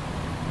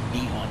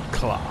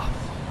cloth?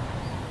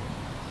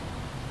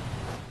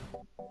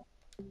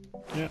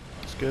 Yeah,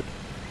 that's good.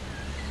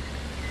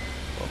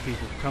 A lot of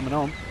people coming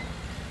on.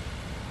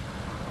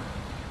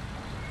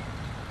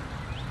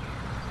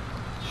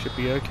 Should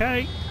be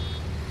okay.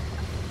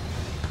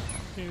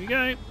 Here we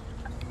go.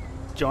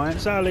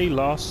 Giant's Alley,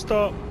 last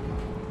stop.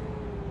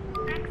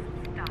 Next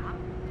stop,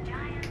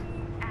 Giant's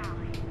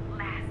Alley.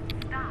 Last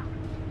stop.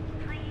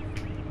 Please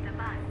leave the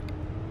bus.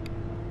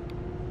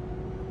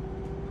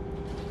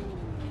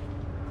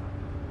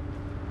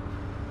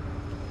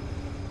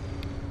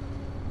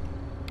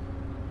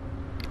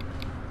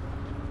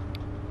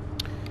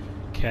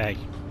 Okay,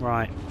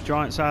 right.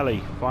 Giant's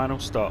Alley, final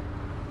stop.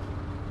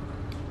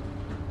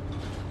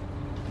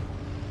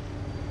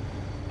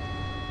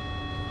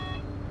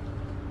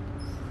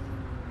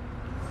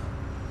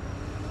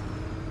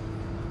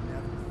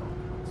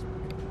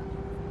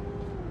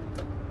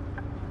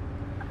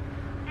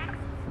 Next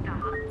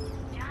stop,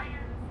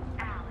 Giant's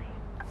Alley.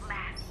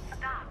 Last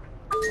stop.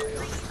 Please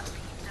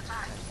leave the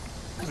bus.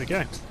 There we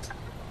go.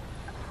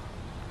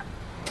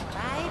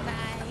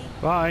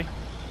 Bye-bye. Bye.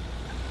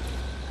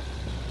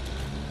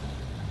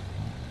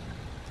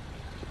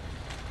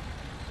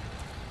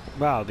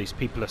 Wow, these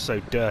people are so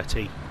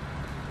dirty.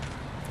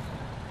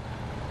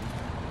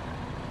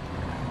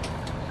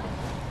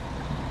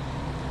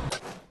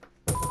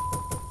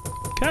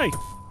 Okay.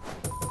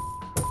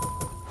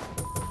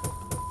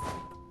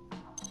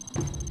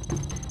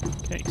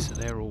 Okay, so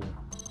they're all...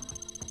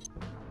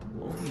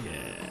 Oh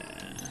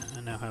yeah.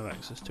 I now have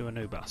access to a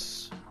new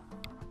bus.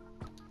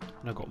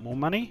 And I've got more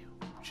money,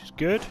 which is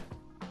good.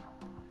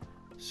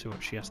 See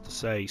what she has to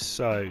say.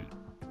 So,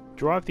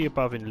 drive the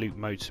above in loop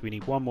mode, so we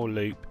need one more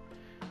loop.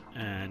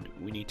 And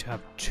we need to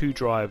have 2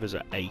 drivers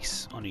at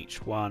ace on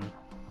each one.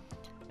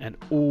 And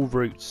all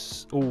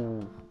routes,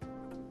 all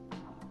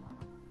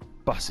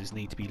buses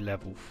need to be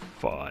level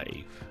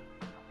 5.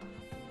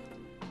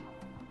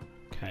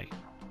 Okay.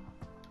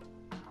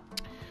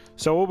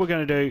 So what we're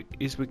going to do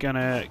is we're going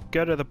to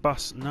go to the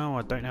bus. No,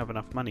 I don't have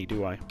enough money,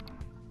 do I?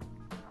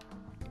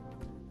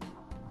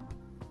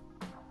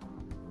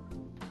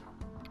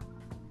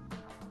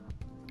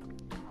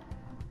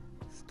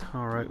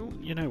 Taro, ooh,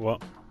 you know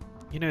what?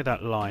 You know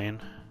that lion?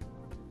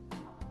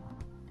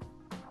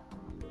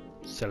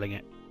 Selling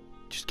it.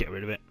 Just get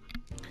rid of it.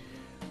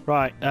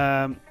 Right,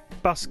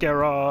 bus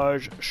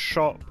garage,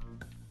 shop.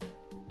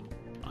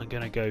 I'm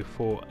going to go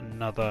for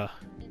another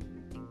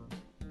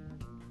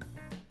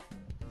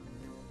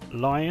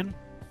lion.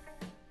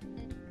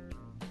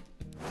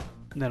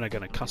 And then I'm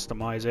going to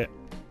customize it.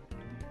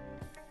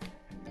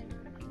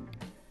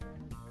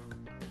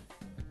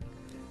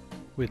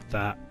 With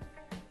that.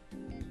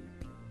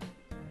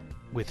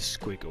 With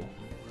squiggle.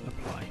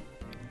 Apply.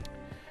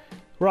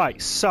 Right,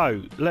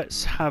 so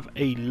let's have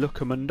a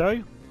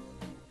lookamundo.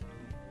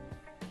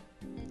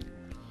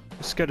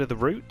 Let's go to the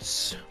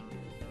routes.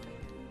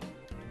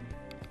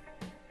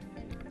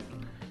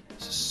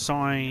 Let's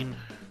assign.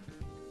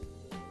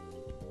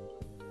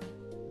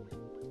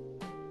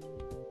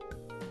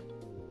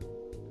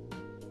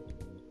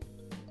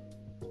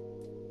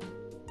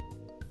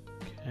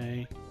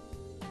 Okay.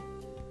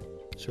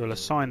 So we'll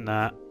assign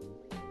that.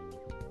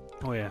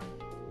 Oh yeah.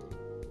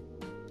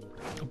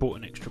 I bought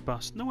an extra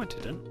bus. No, I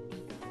didn't.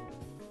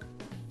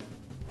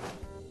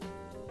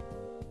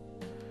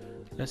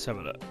 Let's have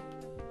a look.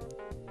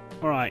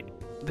 Alright,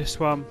 this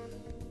one.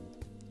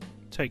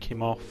 Take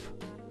him off.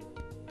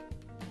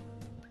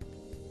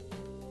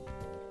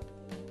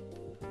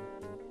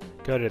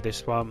 Go to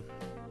this one.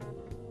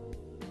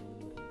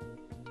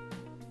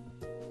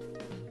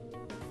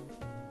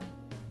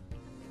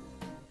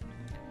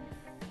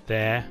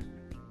 There.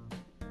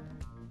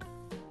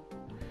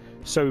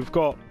 So we've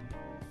got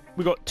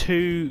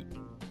 2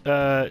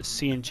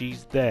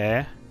 CNGs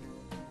there.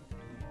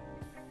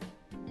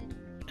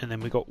 And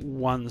then we got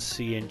one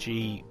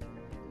CNG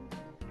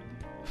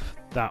for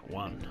that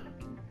one.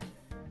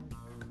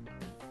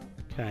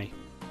 Okay.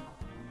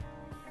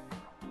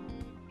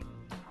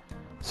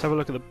 Let's have a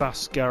look at the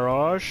bus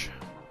garage.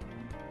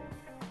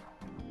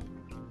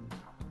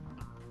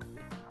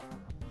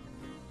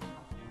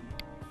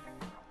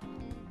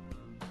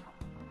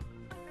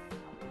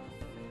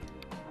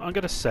 I'm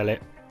going to sell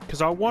it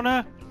because I want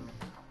to...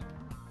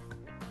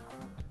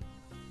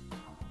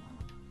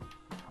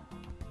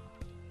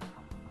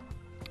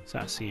 Is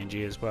that a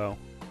CNG as well?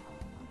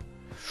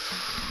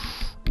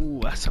 Ooh,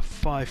 that's a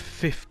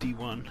 550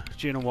 one.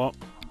 Do you know what?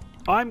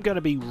 I'm going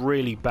to be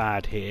really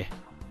bad here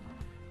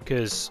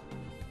because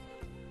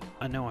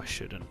I know I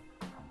shouldn't.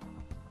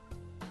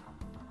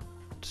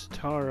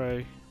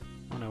 Taro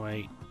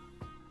 108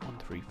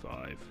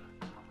 135.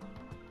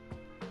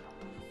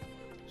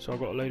 So I've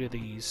got a load of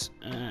these.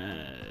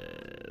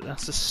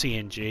 That's a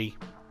CNG.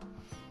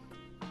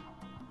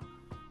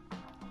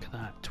 Look at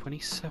that,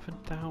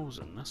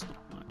 27,000. That's not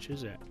much,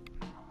 is it?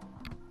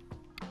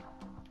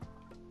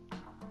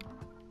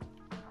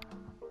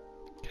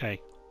 Okay.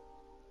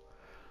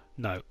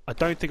 No, I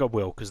don't think I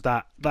will, because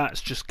that's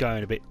just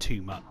going a bit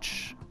too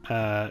much.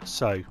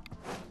 So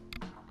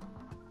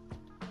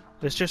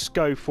let's just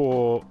go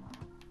for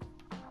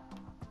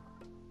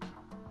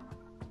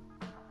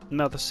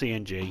another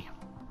CNG.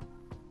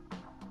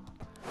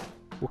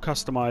 We'll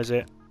customize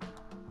it.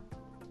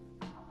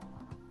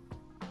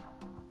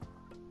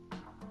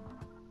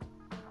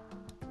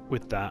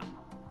 With that.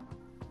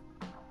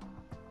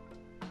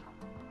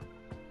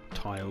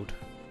 Tiled.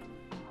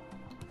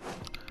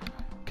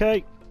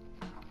 Okay.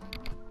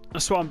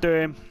 That's what I'm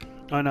doing.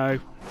 I know.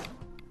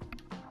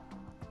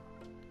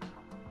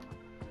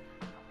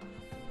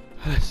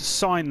 Let's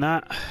assign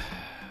that.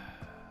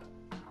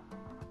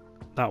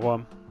 That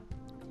one.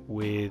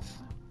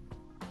 With...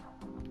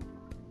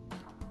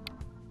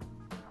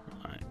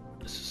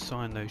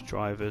 Assign those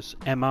drivers.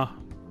 Emma,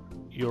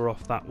 you're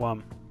off that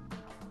one.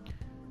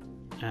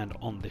 And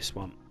on this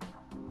one.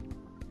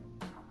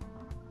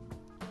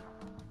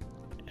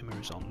 Emma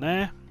is on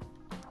there.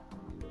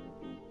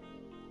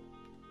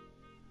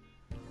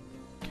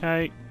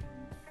 Okay.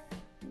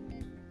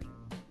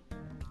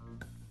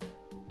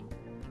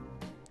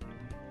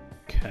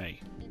 Okay.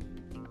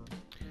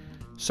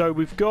 So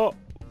we've got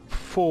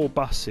 4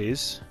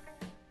 buses.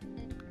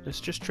 Let's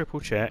just triple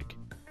check.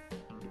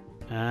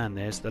 And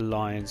there's the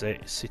Lions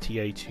at City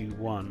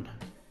A21.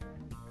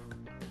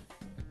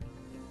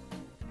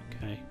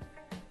 Okay.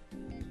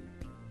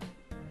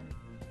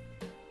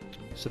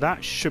 So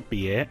that should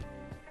be it.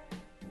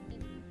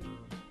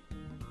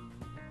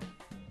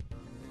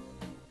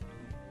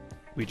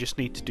 We just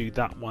need to do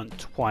that one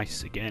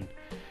twice again,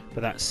 but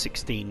that's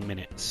 16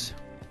 minutes.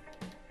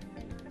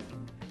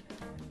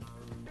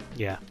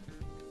 Yeah.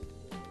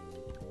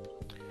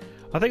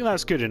 I think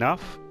that's good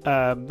enough.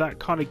 That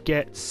kind of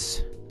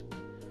gets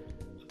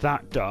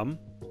that done.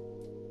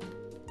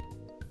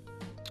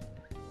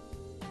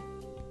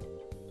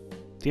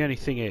 The only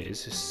thing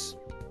is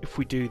if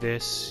we do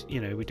this, you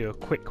know, we do a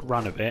quick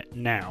run of it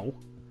now.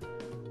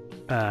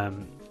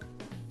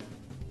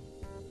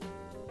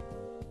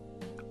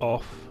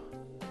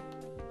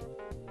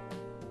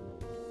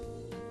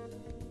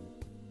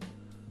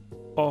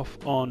 Off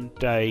on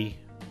day,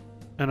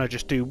 and I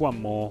just do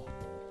one more.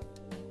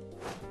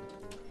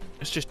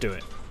 Let's just do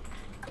it.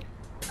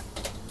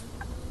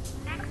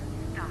 Next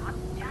stop,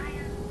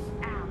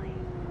 Giant's Alley.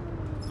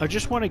 I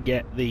just want to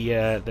get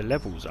the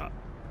levels up.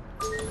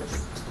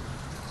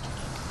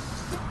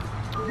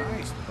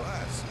 Nice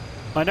bus.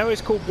 I know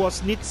it's called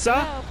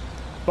Woznitsa,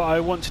 but I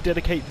want to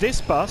dedicate this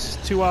bus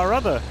to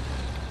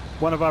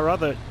one of our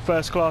other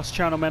first class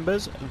channel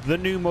members, the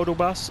new model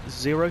bus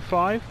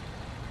 05.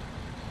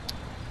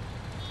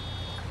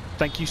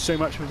 Thank you so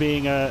much for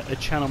being a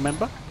channel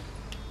member.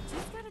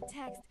 Just got a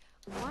text.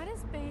 What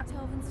is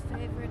Beethoven's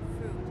favorite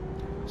fruit?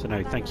 So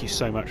no, thank you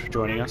so much for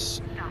joining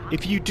us.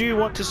 If you do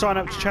want to sign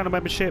up to channel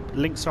membership,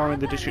 links are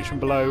in the description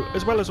below,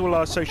 as well as all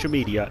our social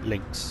media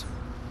links.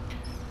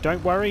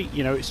 Don't worry,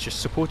 you know, it's just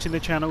supporting the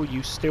channel.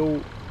 You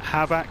still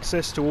have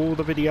access to all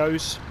the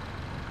videos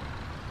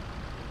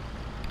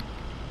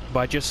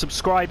by just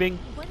subscribing.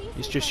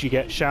 It's just you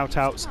get shout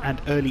outs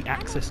and early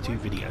access to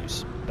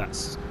videos.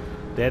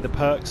 They're the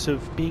perks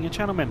of being a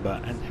channel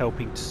member and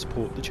helping to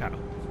support the channel.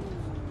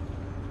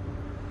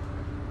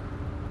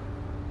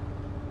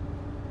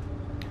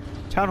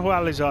 Town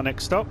Hall is our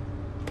next stop.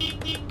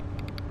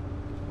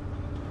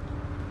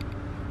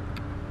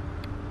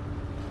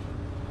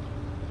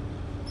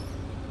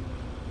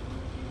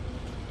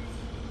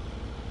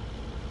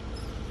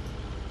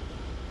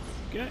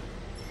 Okay.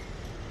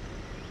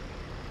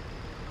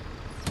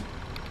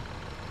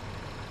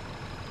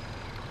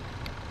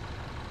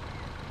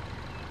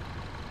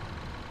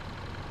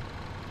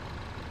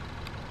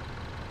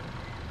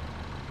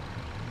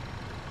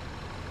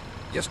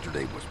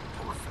 Yesterday was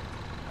perfect.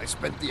 I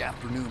spent the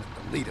afternoon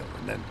at the Lido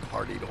and then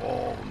partied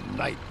all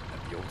night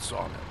at the old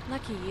sawmill.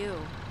 Lucky you.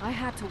 I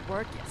had to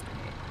work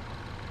yesterday.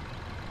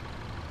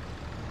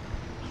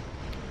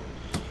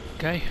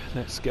 Okay,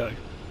 let's go.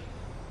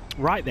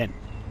 Right then.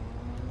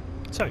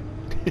 So,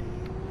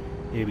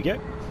 here we go.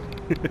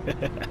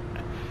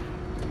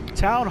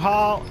 Town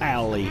Hall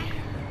Alley.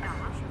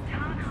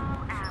 Town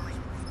Hall Alley.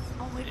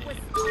 Oh, it was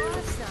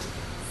awesome.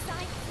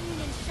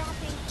 Sightseeing and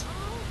shopping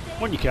all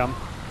day. On you come.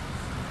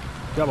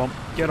 Come on,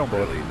 get on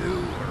board. Really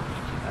new, or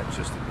that's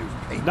just a new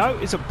paint? No,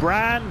 it's a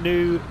brand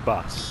new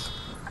bus.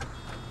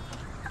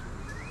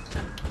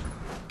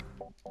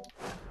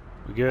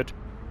 We good?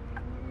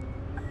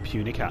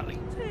 Punic Alley.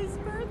 His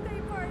birthday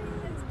party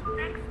is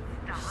Next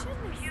stop,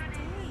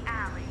 Punic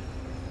Alley.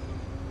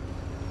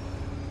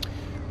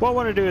 What I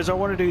want to do is I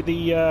want to do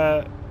the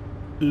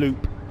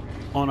loop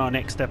on our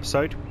next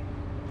episode,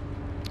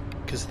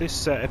 because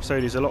this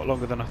episode is a lot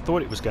longer than I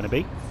thought it was going to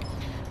be.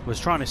 I was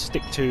trying to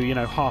stick to, you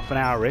know, half an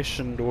hour-ish,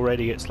 and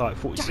already it's like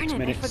 46 Darn it,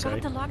 minutes. I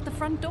forgot So, to lock the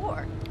front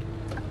door.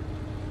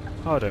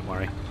 oh, don't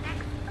worry,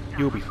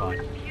 you'll be fine.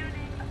 Punic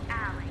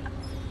Alley.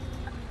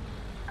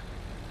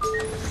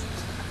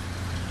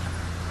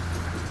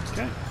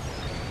 Okay.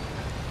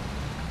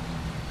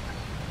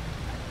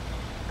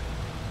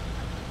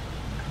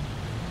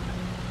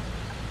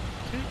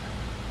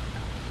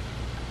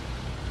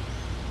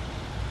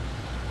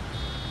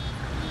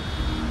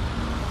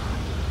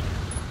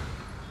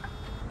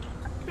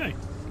 Okay.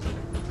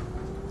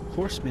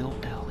 Horse Mill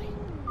Alley.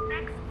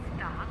 Next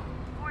stop,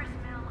 Horse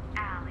Mill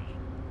Alley.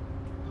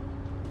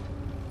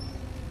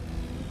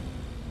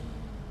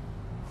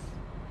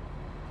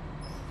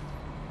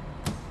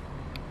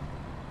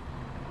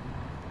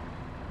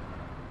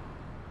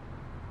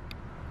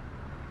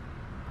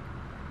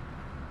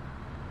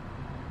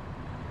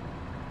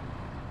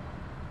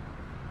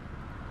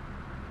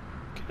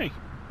 Okay.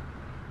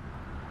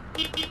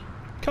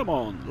 Come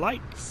on,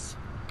 lights.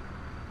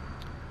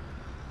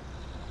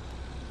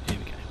 Here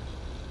we go.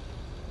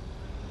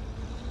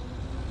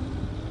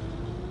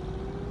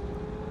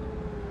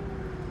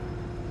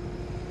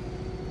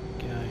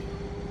 Go.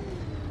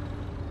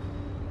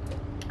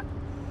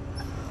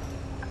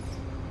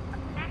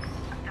 Next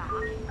stop,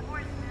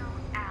 Horse Mill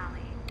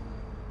Alley.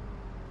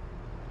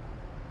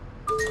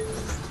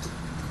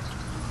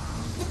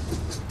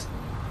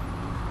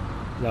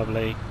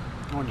 Lovely.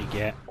 On you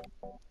get.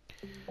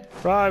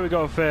 Right, we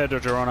got a fair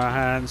dodger on our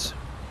hands.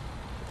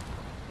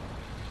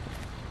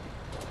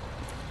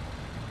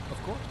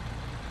 Of course.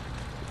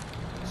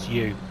 It's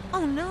you.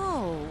 Oh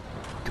no!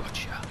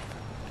 Gotcha.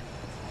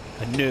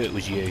 I knew it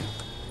was you.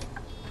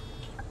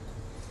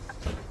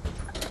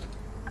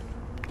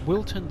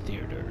 Wilton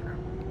Theatre.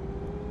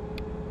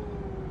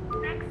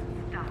 Next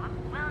stop,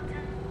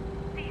 Wilton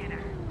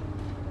Theatre.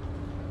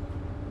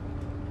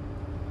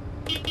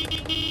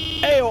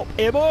 Hey up,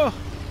 hey boy!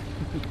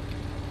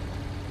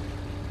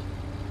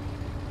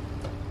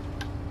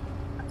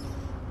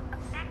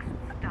 Next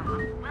stop,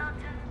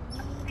 Wilton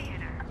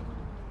Theatre.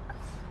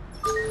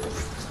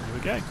 There we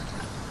go.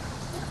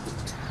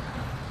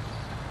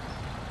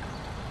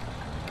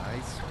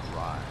 Nice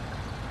ride.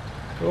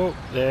 Oh,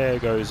 there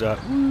goes a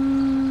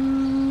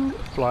woo,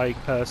 flying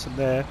person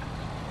there.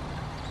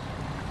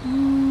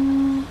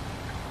 Woo.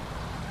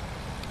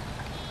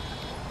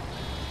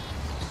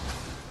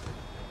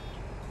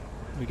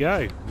 There we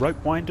go.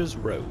 Rope Winders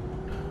Road.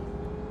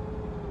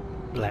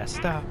 Last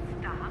stop.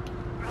 Stop,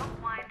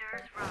 Rope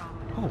Winders Road.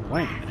 Oh,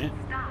 wait a minute.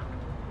 Stop.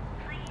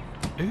 Please.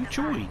 Who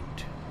joined?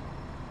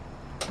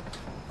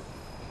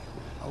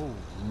 Oh,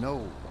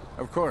 no.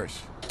 Of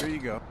course. Here you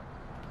go.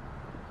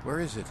 Where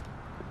is it?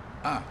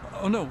 Ah,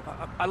 oh no,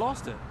 I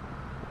lost it.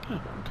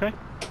 Oh, okay.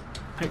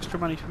 Extra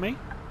money for me.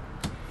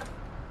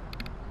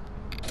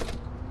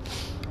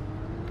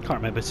 Can't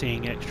remember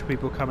seeing extra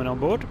people coming on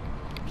board.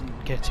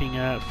 Getting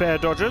fare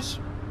dodgers.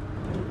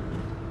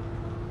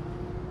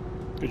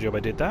 Good job I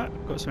did that.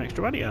 Got some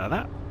extra money out of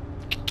that.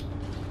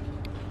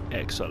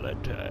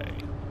 Excellent.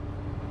 Next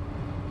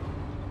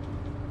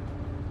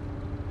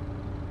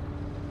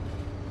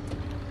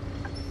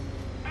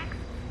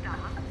stop,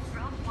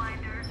 Rope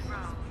Winders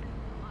Road.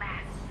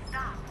 Last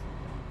stop.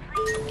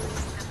 Please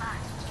leave the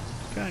bus.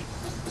 Okay.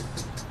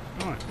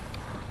 Alright.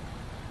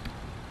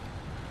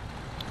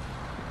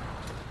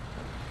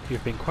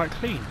 You've been quite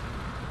clean.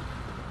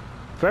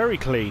 Very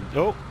clean.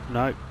 Oh,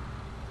 no.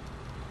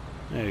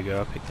 There you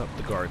go, I picked up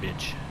the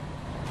garbage.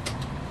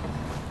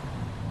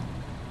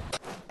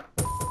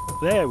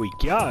 There we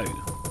go.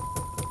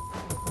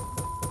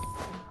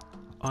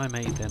 I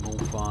made them all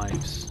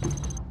fives.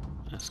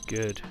 That's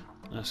good.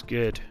 That's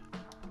good.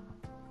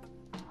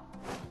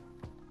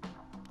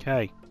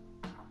 Okay.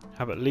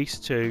 Have at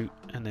least 2,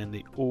 and then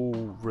the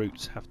all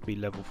routes have to be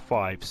level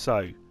 5.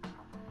 So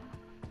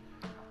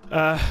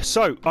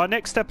our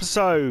next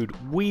episode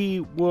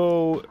we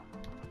will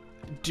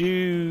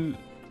do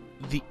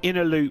the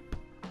inner loop.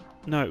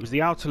 No, it was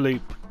the outer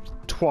loop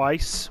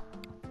twice.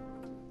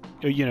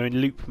 You know, in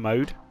loop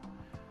mode.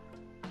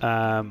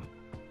 And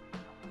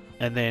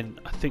then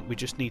I think we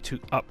just need to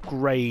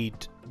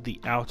upgrade the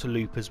outer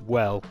loop as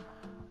well.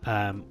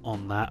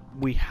 On that,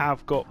 we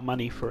have got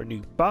money for a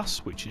new bus,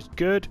 which is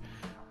good.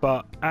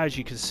 But as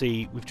you can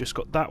see, we've just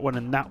got that one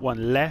and that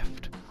one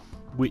left.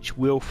 which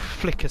will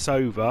flick us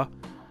over.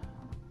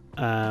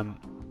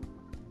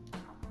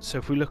 So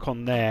if we look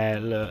on there,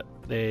 look,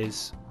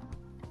 there's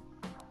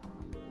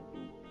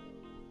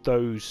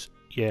those,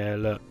 yeah,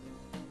 look.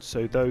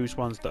 So those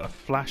ones that are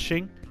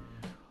flashing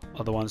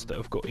are the ones that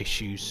have got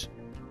issues.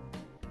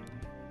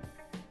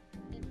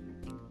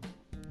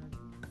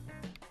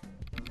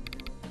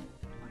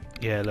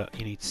 Yeah, look,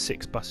 you need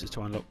 6 buses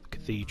to unlock the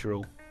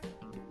cathedral.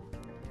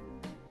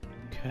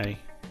 Okay.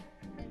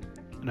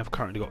 And I've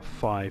currently got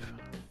 5.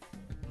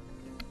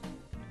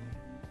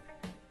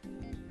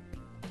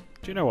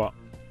 Do you know what?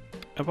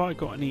 Have I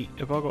got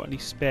any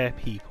spare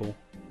people?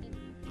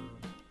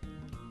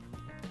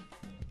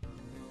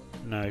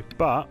 No,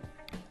 but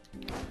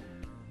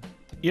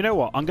you know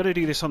what? I'm going to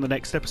do this on the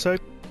next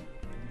episode.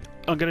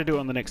 I'm going to do it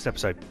on the next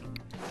episode.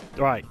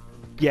 Right.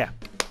 Yeah.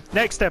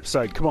 Next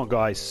episode. Come on,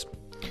 guys.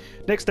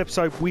 Next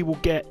episode, we will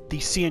get the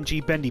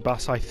CNG bendy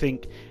bus, I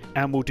think,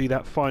 and we'll do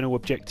that final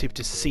objective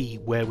to see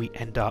where we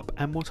end up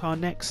and what our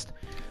next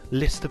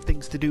list of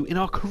things to do in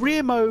our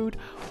career mode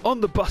on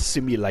the bus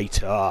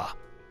simulator.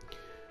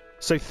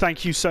 So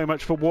thank you so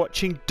much for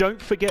watching.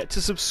 Don't forget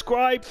to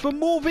subscribe for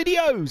more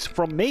videos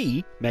from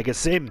me, Mega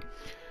Sim.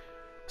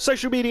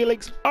 Social media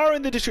links are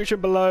in the description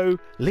below.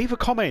 Leave a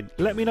comment.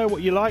 Let me know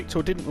what you liked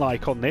or didn't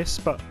like on this,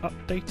 but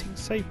updating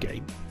save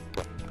game.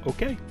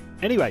 Okay.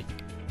 Anyway,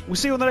 we'll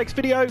see you on the next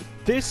video.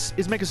 This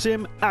is Mega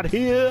Sim out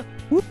here.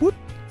 Whoop whoop.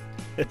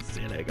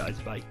 See you later, guys.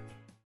 Bye.